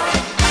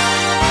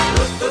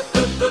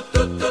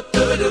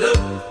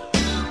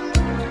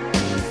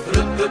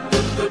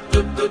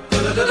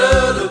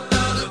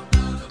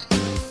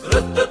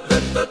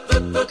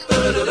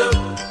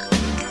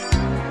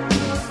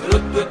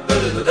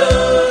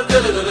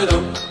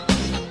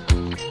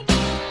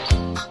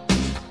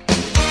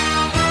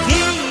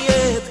 כי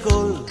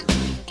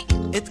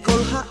את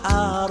כל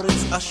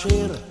הארץ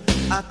אשר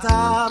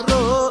אתה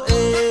רואה,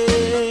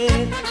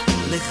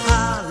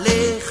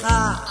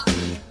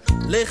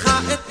 לך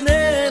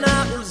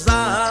אתננה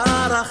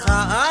ולזרעך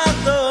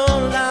עד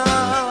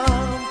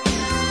עולם,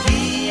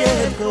 כי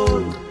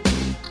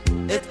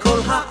את כל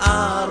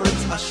הארץ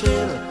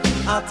אשר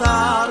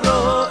אתה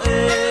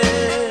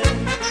רואה,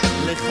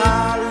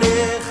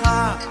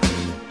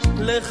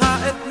 לך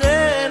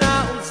אתננה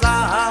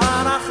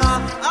ולזרעך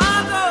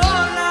עד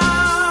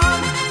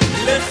עולם,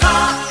 לך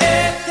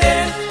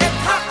אתן את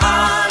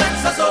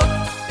הארץ הזאת,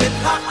 את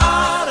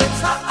הארץ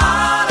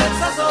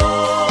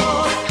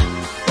הזאת,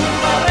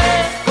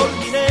 וברך כל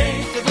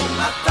מיני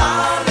תבואתה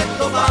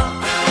לטובה,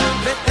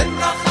 ותן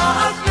ברכה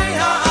על פני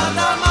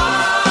האדמה.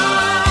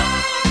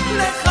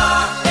 לך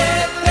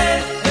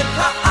אתן את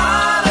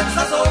הארץ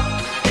הזאת,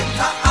 את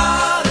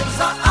הארץ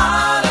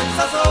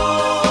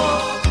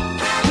הזאת,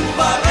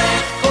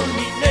 וברך כל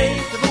מיני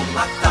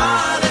תבואתה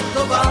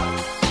לטובה,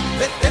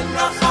 ותן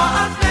ברכה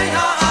על פני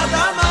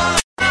האדמה.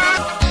 לך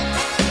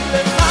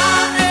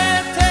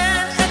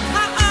אתן את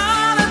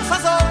הארץ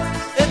הזאת,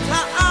 את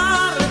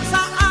הארץ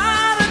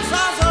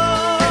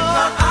הזאת,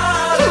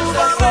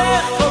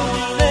 וברך כל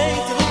מיני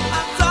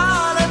תבואתה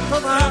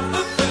לטובה,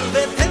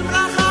 ותן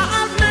ברכה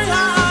על פני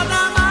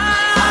האדמה.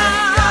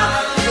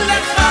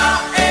 לך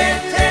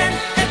אתן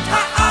את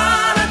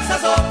הארץ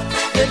הזאת,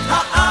 את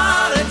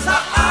הארץ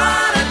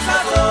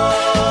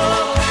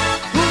הזאת,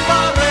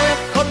 וברך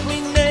כל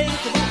מיני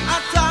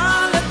תבואתה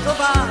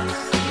לטובה,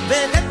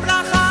 ותן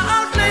ברכה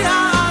על פני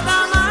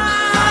האדמה.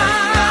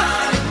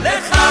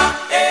 לך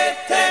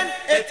אתן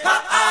את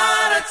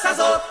הארץ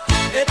הזאת,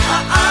 את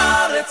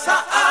הארץ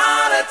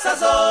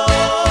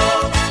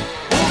הזאת,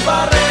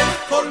 וברך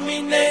כל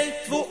מיני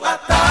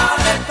תבואתה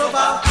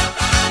לטובה,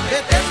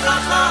 ותן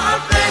ברכה על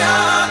פני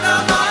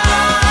האדמה.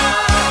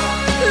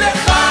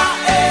 לך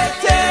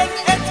אתן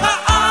את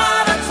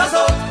הארץ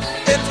הזאת,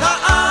 את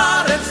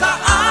הארץ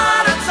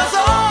הזאת,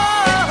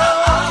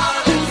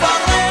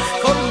 וברך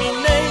כל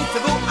מיני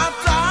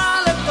תבואתה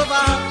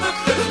לטובה,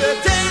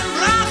 ותן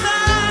ברכה,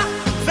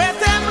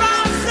 ותן ברכה, ותן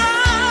ברכה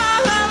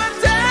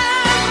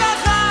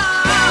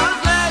על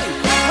פני האדמה.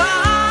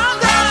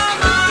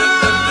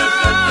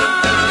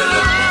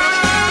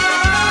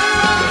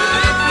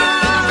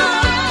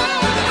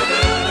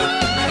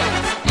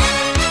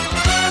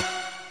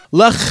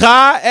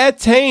 Lacha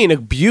Etain, a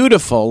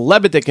beautiful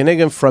Lebedik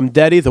Enigma from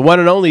Dedi, the one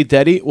and only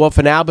Dedi, off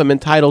an album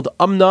entitled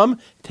Umnum,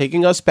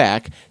 taking us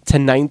back to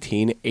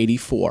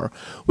 1984.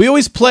 We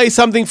always play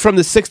something from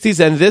the 60s,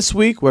 and this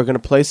week we're going to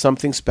play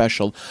something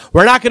special.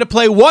 We're not going to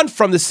play one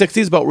from the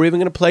 60s, but we're even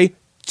going to play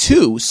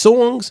two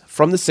songs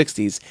from the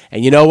 60s.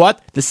 And you know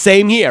what? The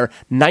same year,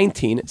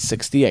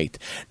 1968.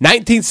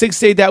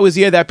 1968, that was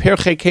the year that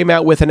Perche came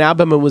out with an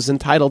album and was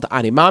entitled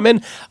Ani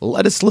Mamin.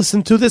 Let us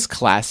listen to this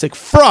classic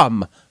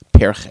from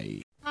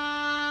Perche.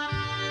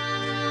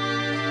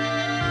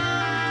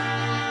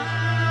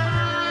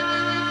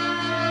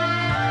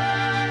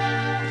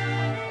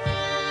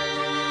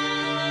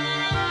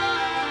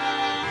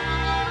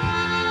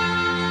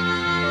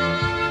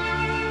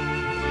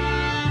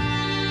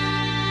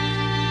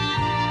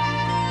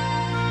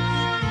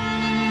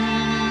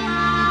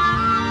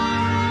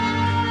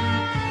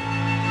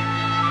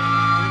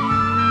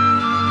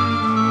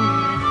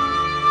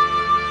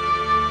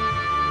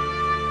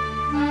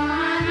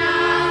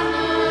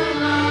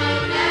 La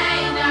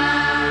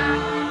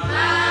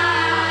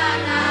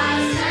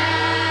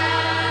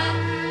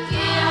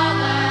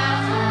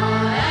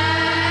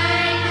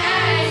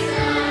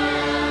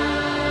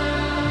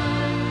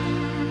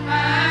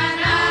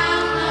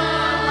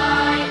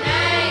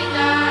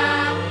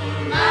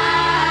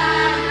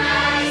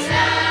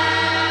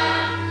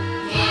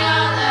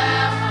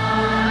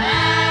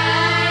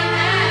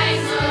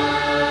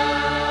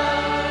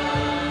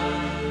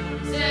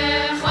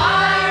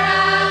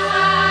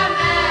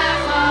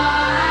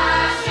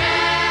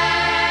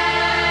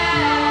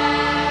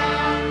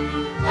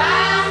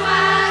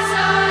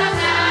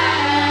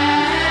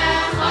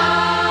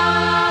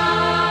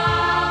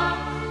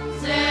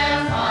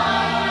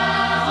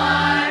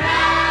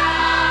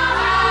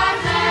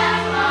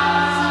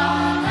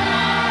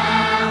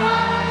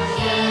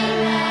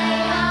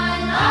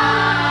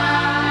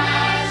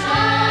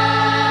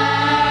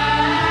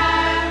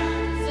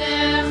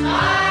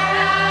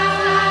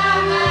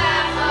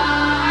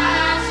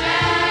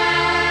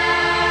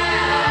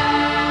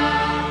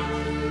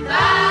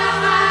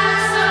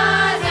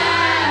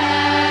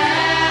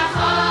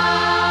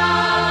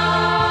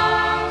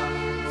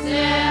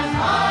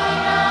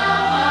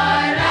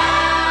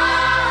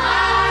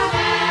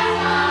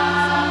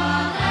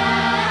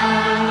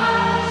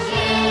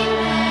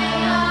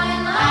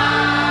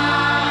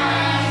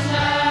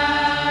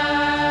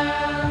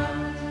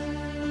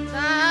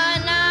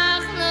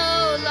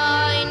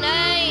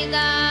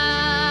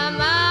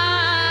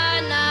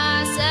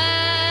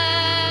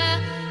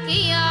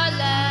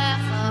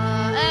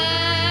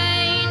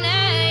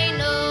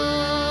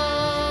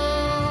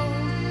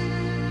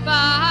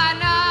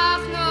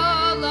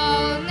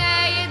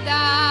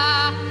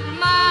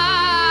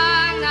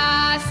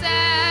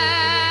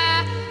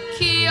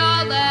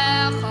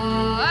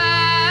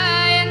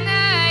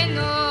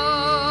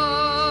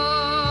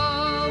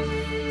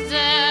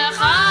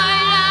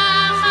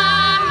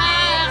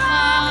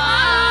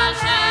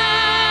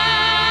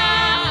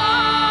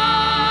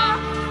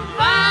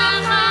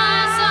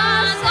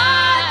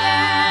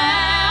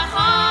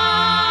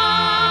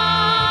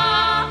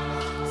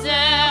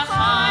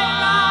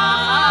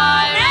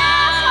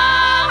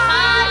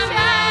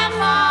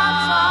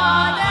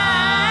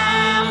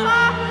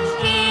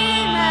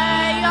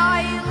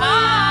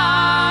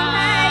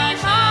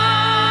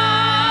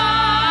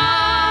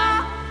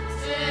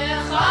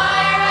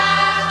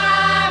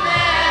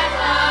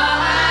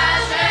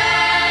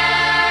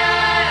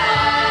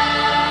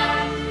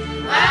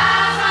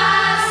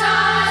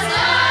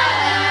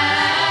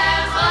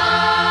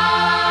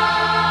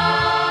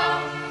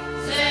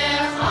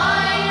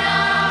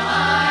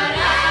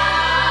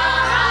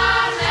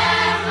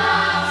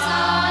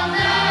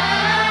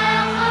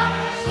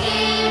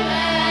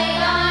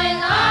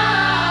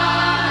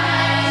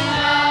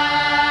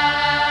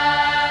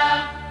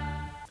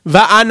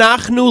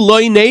Va'anachnu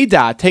loy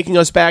neida, taking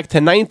us back to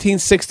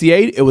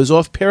 1968. It was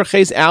off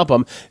Pirchei's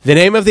album. The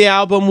name of the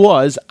album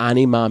was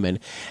Ani Mamin.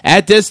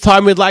 At this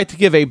time, we'd like to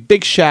give a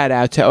big shout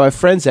out to our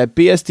friends at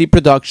BSD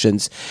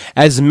Productions.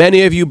 As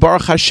many of you,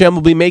 Baruch Hashem,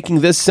 will be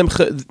making this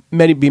simcha,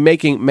 many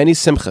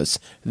simchas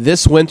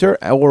this winter,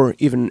 or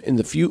even in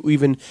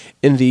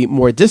the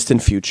more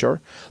distant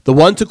future. The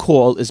one to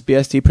call is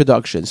BSD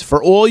Productions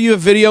for all your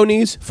video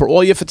needs, for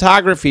all your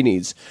photography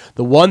needs.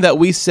 The one that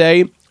we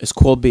say is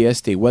called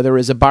BSD, whether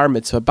it's a bar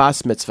mitzvah,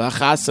 bas mitzvah, a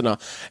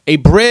chasana, a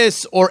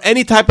bris, or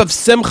any type of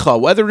simcha,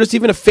 whether it's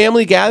even a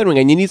family gathering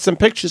and you need some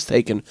pictures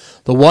taken,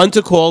 the one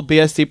to call,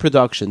 BSD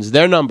Productions.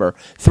 Their number,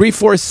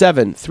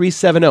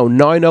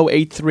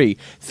 347-370-9083,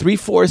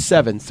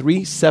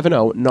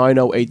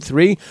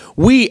 347-370-9083.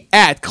 We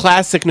at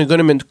Classic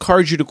Nagunim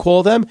encourage you to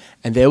call them,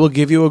 and they will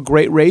give you a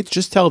great rate.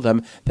 Just tell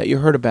them that you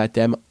heard about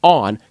them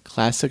on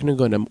Classic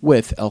Nagunim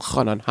with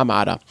Elchanan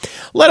Hamada.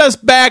 Let us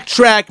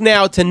backtrack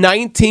now to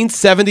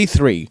 1973,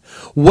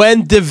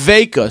 when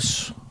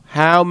Dveikus,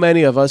 how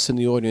many of us in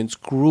the audience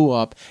grew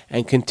up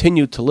and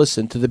continued to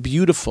listen to the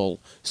beautiful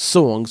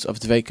songs of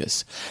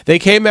Dveikus? They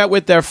came out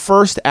with their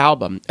first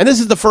album, and this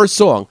is the first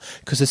song,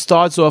 because it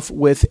starts off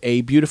with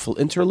a beautiful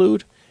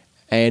interlude,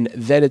 and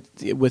then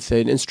with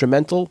an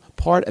instrumental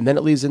part, and then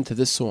it leads into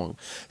this song.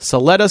 So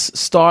let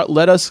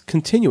us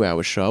continue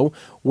our show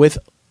with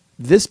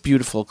this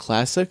beautiful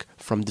classic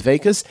from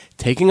Dveikus,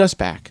 taking us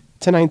back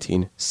to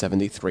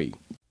 1973.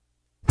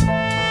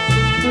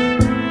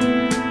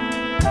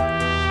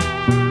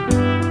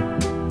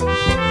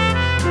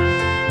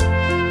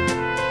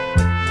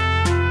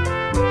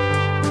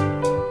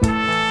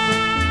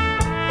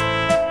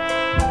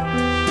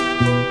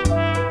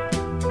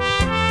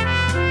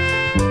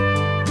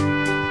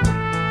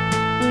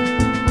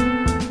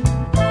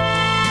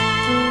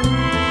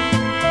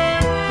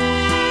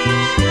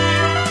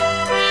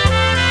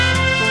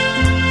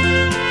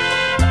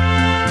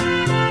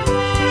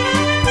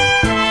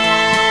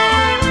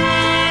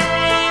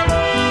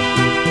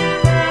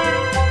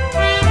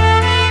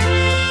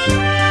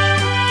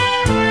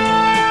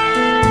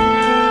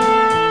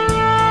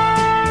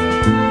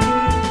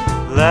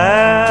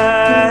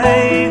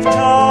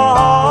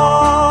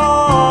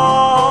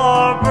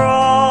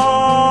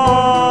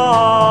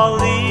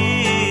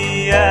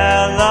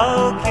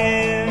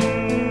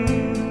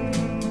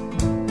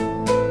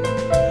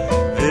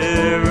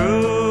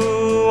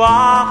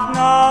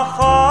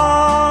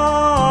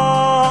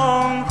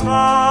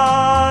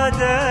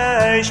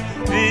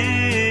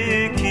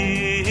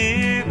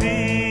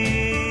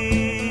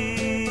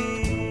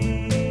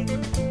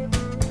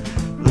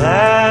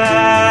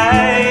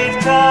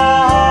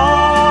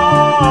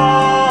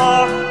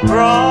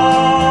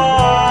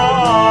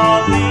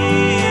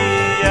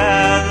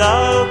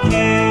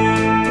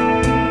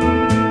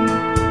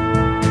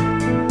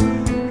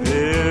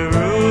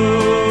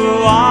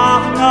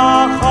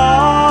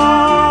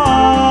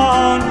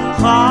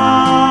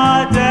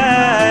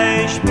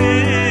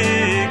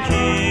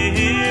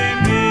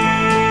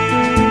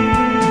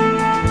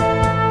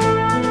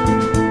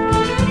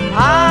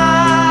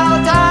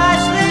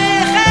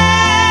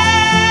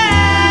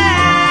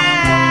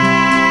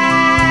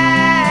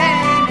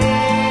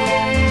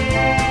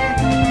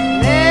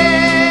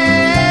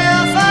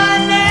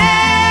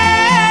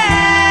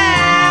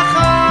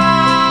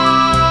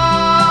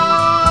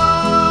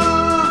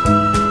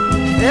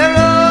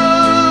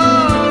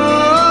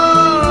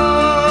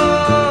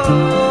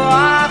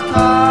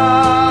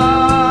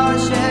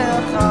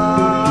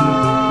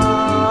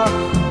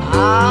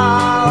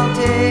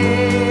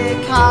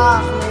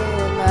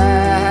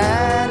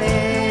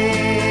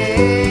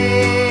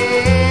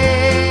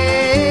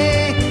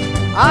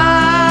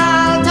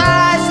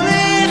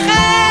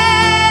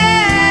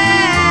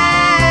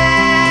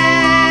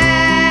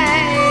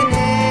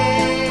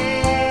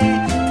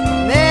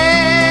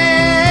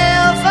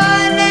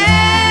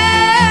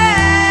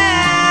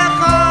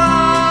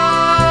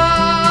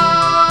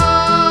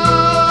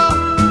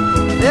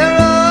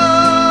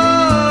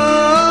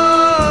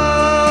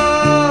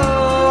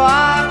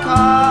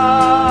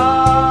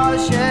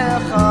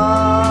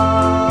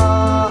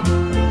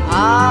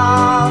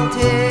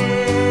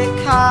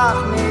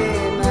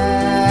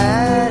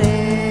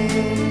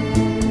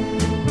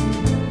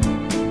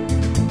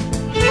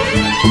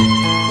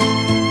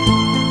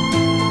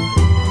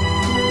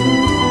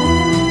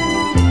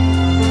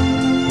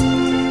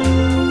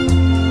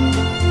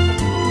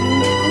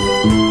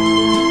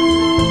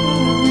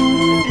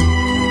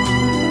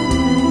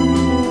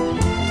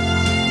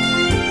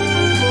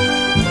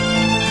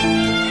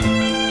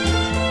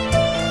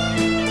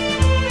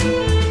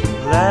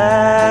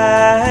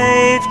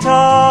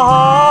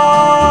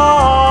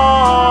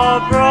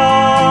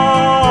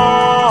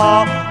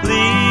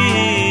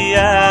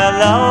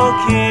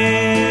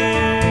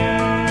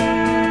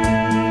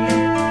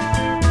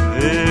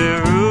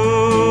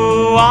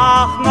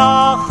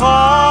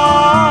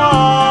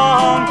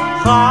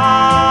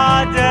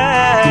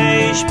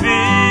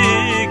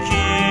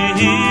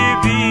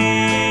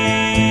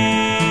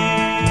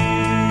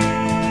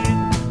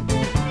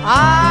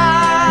 I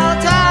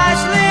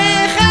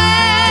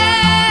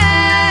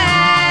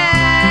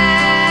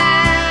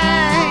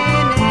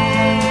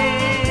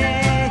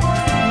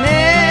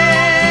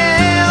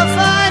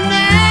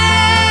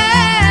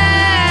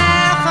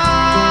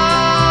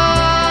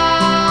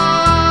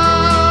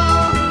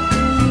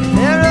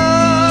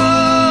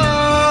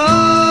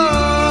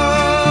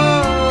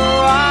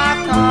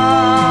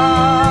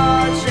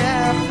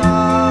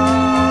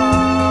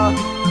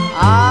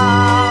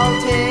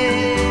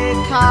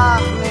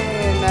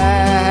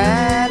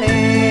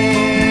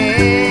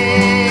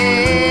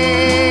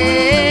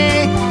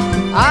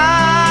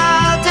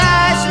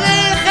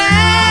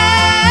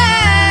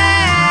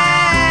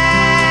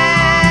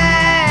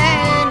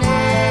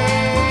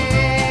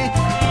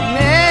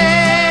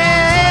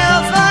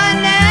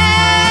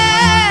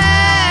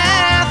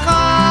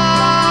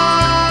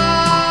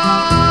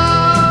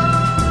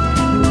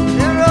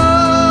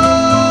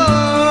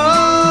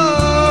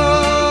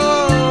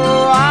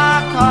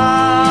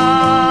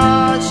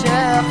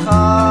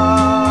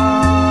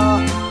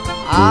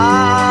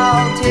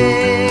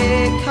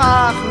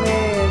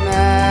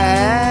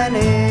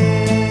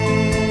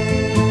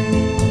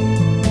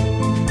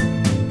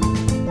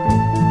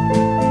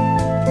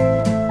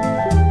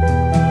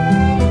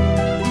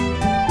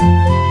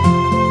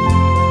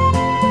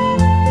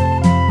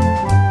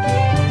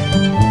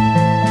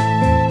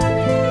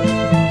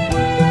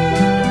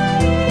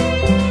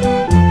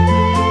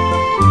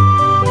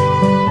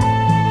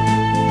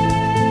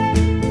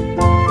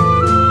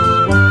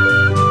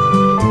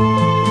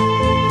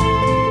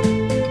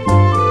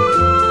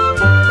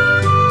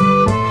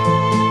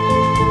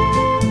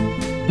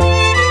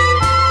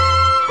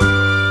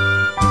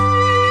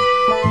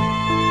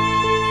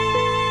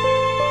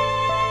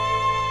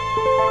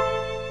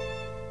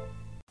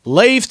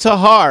Leiv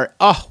Tahar.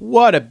 Oh,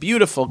 what a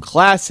beautiful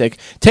classic.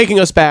 Taking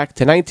us back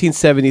to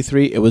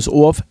 1973. It was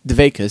off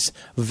Dvekas,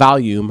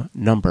 volume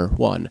number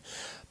 1.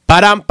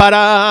 Ba-dum,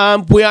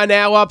 ba-dum. We are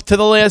now up to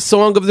the last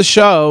song of the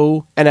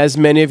show. And as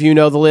many of you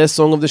know, the last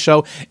song of the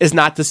show is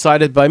not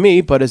decided by me,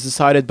 but is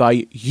decided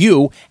by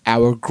you,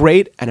 our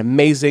great and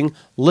amazing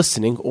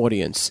listening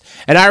audience.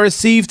 And I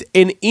received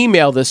an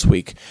email this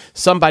week.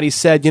 Somebody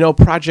said,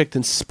 Project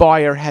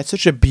Inspire had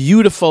such a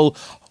beautiful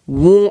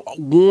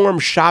warm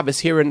Shabbos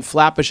here in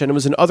Flatbush, and it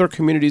was in other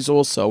communities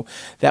also,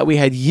 that we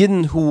had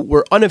Yidden who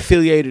were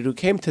unaffiliated, who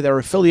came to their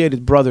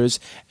affiliated brothers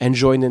and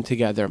joined in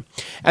together.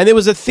 And there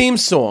was a theme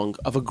song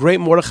of a great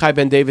Mordechai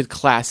Ben David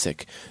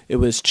classic. It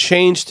was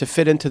changed to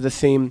fit into the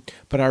theme,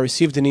 but I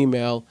received an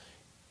email.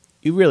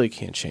 You really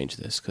can't change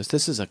this, because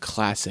this is a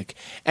classic.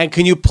 And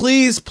can you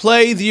please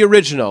play the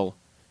original?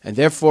 And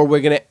therefore, we're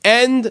going to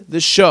end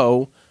the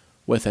show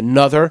with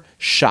another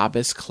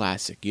Shabbos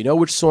classic. You know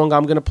which song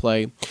I'm going to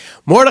play.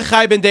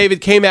 Mordechai Ben David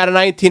came out in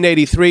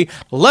 1983.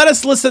 Let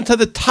us listen to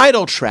the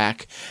title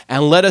track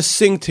and let us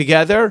sing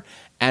together.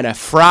 And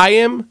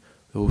Ephraim,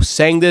 who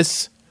sang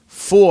this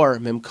for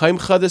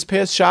Mimkaimcha this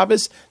past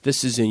Shabbos,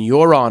 this is in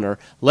your honor.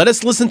 Let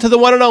us listen to the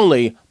one and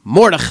only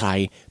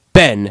Mordechai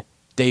Ben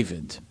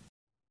David.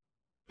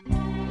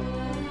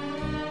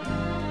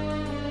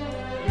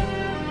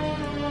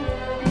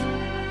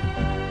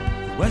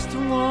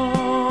 Western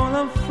Wall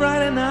on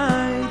Friday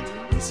night,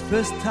 his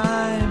first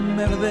time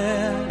ever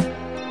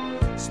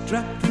there,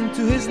 strapped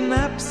into his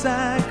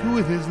knapsack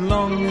with his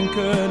long and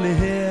curly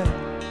hair.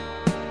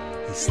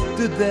 He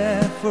stood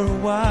there for a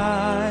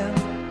while,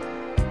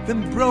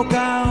 then broke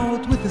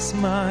out with a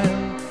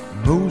smile,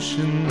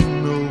 emotion,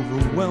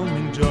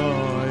 overwhelming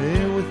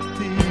joy with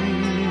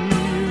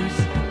tears.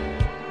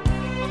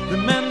 The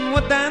men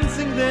were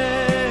dancing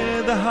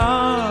there, the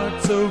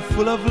heart so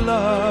full of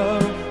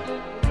love.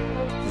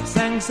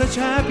 Sang such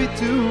happy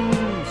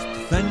tunes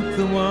to thank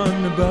the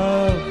one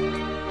above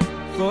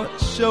for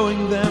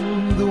showing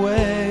them the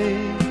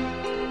way,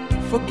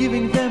 for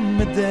giving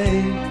them a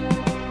day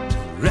to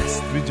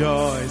rest,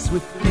 rejoice,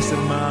 with peace of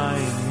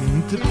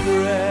mind to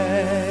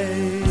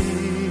pray.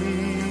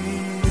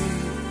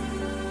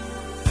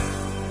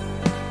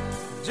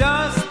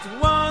 Just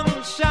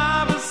one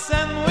Shabbos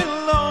and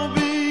we'll all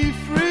be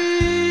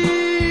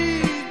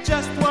free.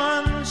 Just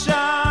one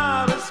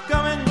Shabbos,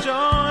 come and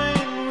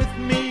join with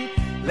me.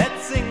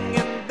 Let's sing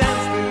and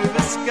dance through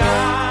the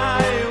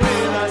sky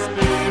with our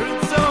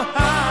spirits so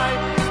high.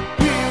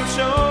 We'll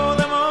show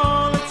them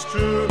all it's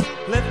true.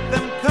 Let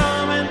them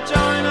come and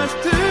join us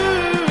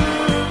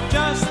too.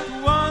 Just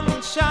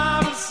one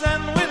Shabbos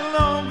and we'll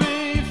all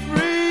be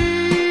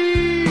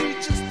free.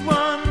 Just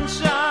one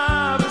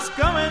Shabbos,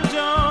 come and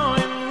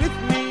join with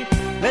me.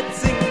 Let's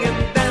sing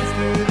and dance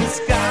through the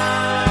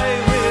sky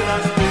with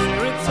our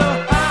spirits so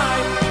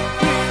high.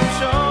 We'll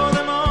show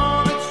them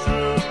all it's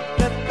true.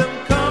 Let them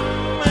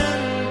come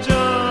and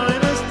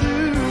join us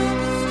too.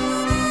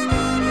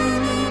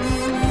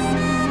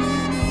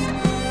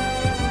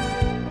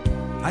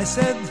 I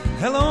said,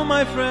 hello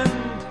my friend.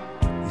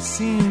 He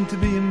seemed to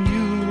be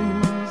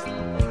amused.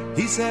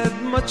 He said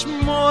much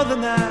more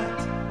than that.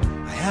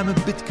 I am a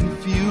bit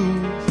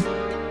confused.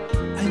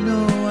 I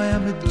know I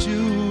am a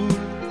Jew.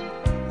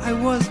 I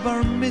was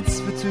bar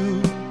mitzvah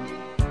too,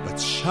 but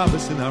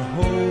Shabbos in our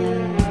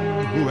home,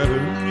 whoever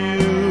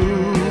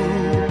knew?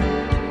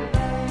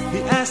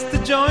 He asked to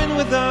join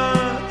with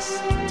us,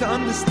 to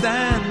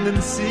understand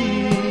and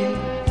see.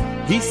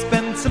 He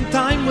spent some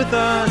time with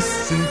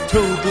us in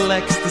total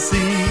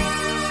ecstasy.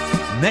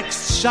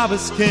 Next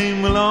Shabbos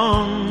came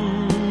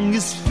along,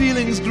 his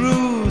feelings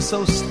grew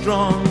so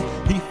strong.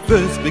 He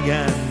first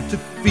began to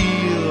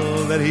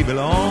feel that he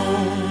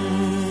belonged.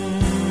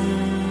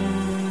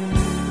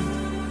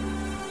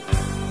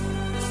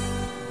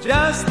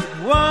 Just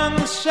one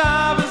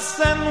Shabbos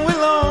and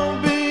we'll all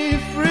be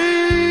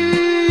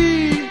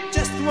free.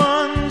 Just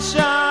one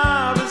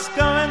Shabbos,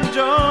 come and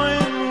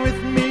join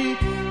with me.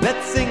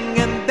 Let's sing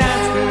and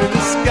dance through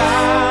the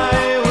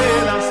sky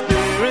with our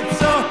spirits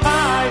so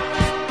high.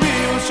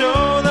 We'll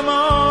show them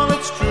all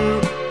it's true.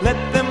 Let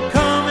them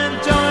come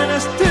and join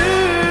us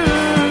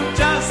too.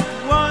 Just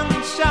one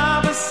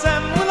Shabbos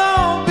and we'll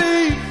all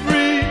be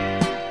free.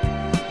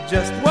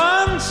 Just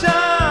one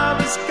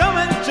Shabbos, come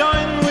and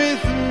join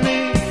with me.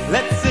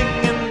 Let's sing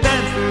and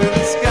dance through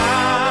the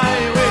sky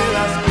with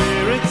our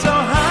spirits so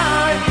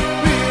high.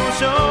 We'll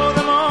show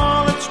them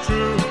all it's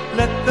true.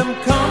 Let them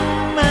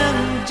come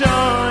and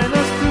join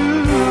us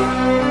too.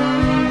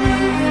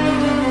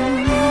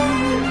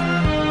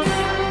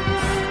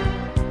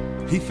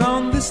 He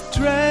found this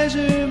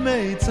treasure,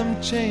 made some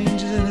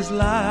changes in his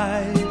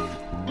life.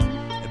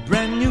 A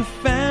brand new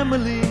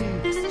family,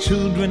 his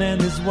children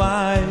and his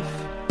wife.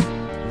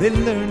 They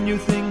learn new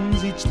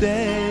things each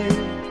day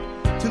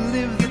to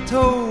live the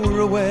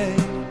Torah way.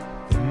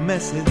 The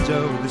message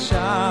of the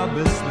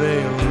Shabbos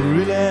they'll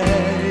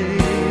relay.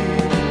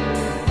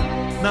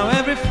 Now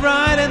every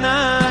Friday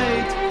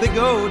night they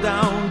go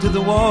down to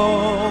the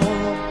wall,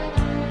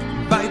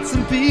 invite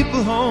some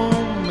people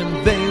home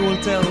and they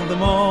will tell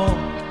them all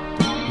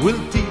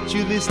We'll teach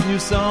you this new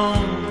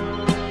song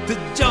to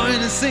join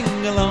and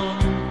sing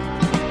along,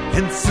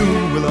 and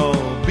soon we'll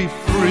all be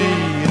free.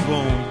 It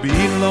won't be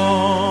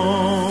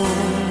long.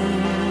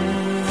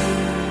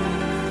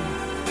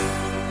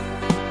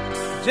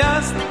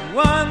 Just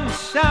one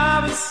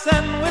Shabbos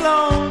and we'll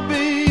all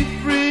be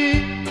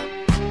free.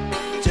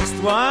 Just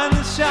one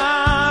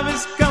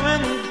Shabbos, come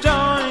and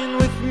join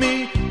with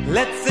me.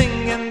 Let's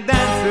sing and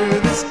dance through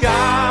the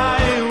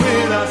sky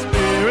with our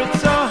spirits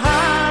so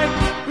high.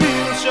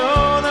 We'll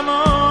show them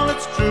all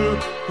it's true.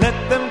 Let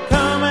them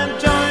come and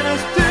join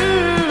us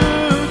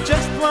too.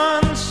 Just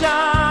one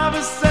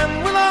Shabbos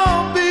and we'll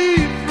all be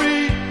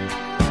free.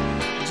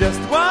 Just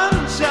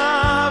one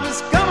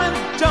Shabbos, come and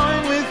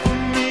join with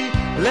me.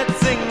 Let's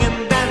sing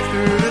and dance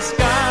through the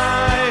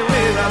sky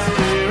with our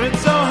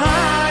spirits so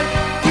high.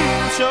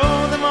 We'll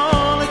show them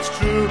all it's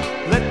true.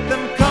 Let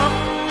them come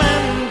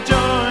and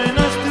join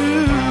us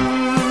too.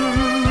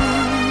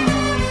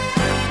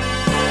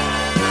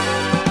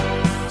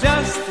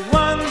 Just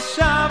one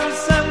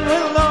Shabbos and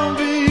we'll all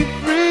be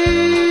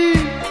free.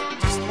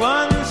 Just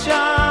one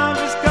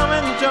Shabbos, come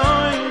and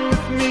join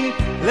with me.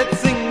 Let's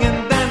sing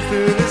and dance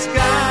through the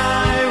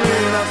sky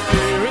with our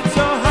spirits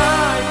so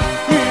high.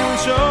 We'll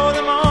show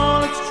them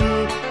all it's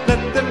true.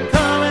 Let them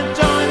come and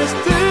join us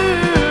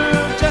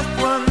too. Just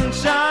one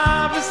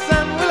Shabbos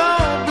and we'll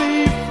all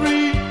be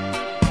free.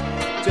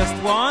 Just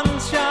one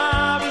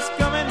Shabbos,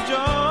 come and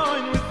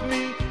join with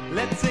me.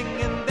 Let's sing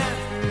and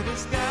dance through the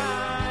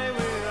sky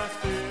with our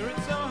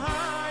spirits so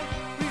high.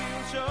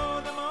 We'll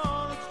show them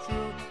all it's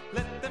true.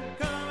 Let them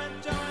come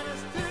and join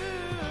us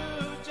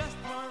too. Just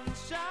one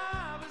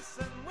Shabbos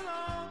and we'll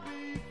all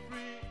be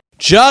free.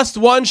 Just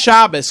One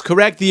Shabbos,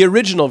 correct, the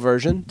original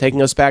version,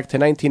 taking us back to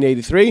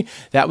 1983.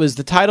 That was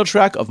the title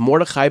track of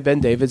Mordechai Ben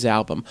David's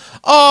album.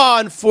 Oh,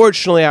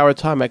 unfortunately, our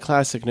time at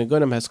Classic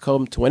Nigunim has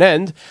come to an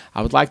end.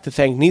 I would like to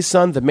thank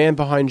Nissan, the man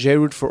behind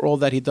J-Root, for all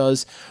that he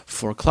does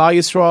for Klal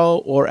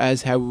Yisrael, or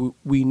as how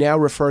we now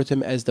refer to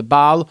him as the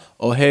Baal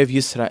Ohev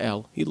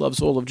Yisrael. He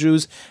loves all of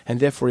Jews,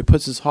 and therefore he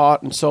puts his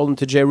heart and soul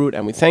into J-Root,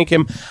 and we thank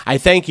him. I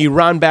thank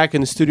Iran back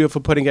in the studio for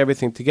putting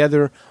everything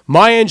together.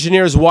 My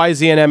engineers,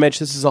 YZ and MH.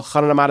 This is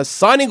Elchanan Hamada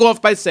signing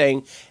off by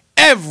saying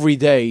every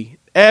day,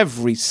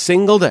 every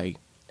single day,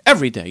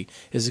 every day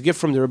is a gift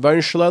from the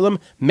Rebbeinu Shalom.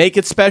 Make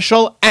it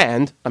special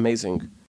and amazing.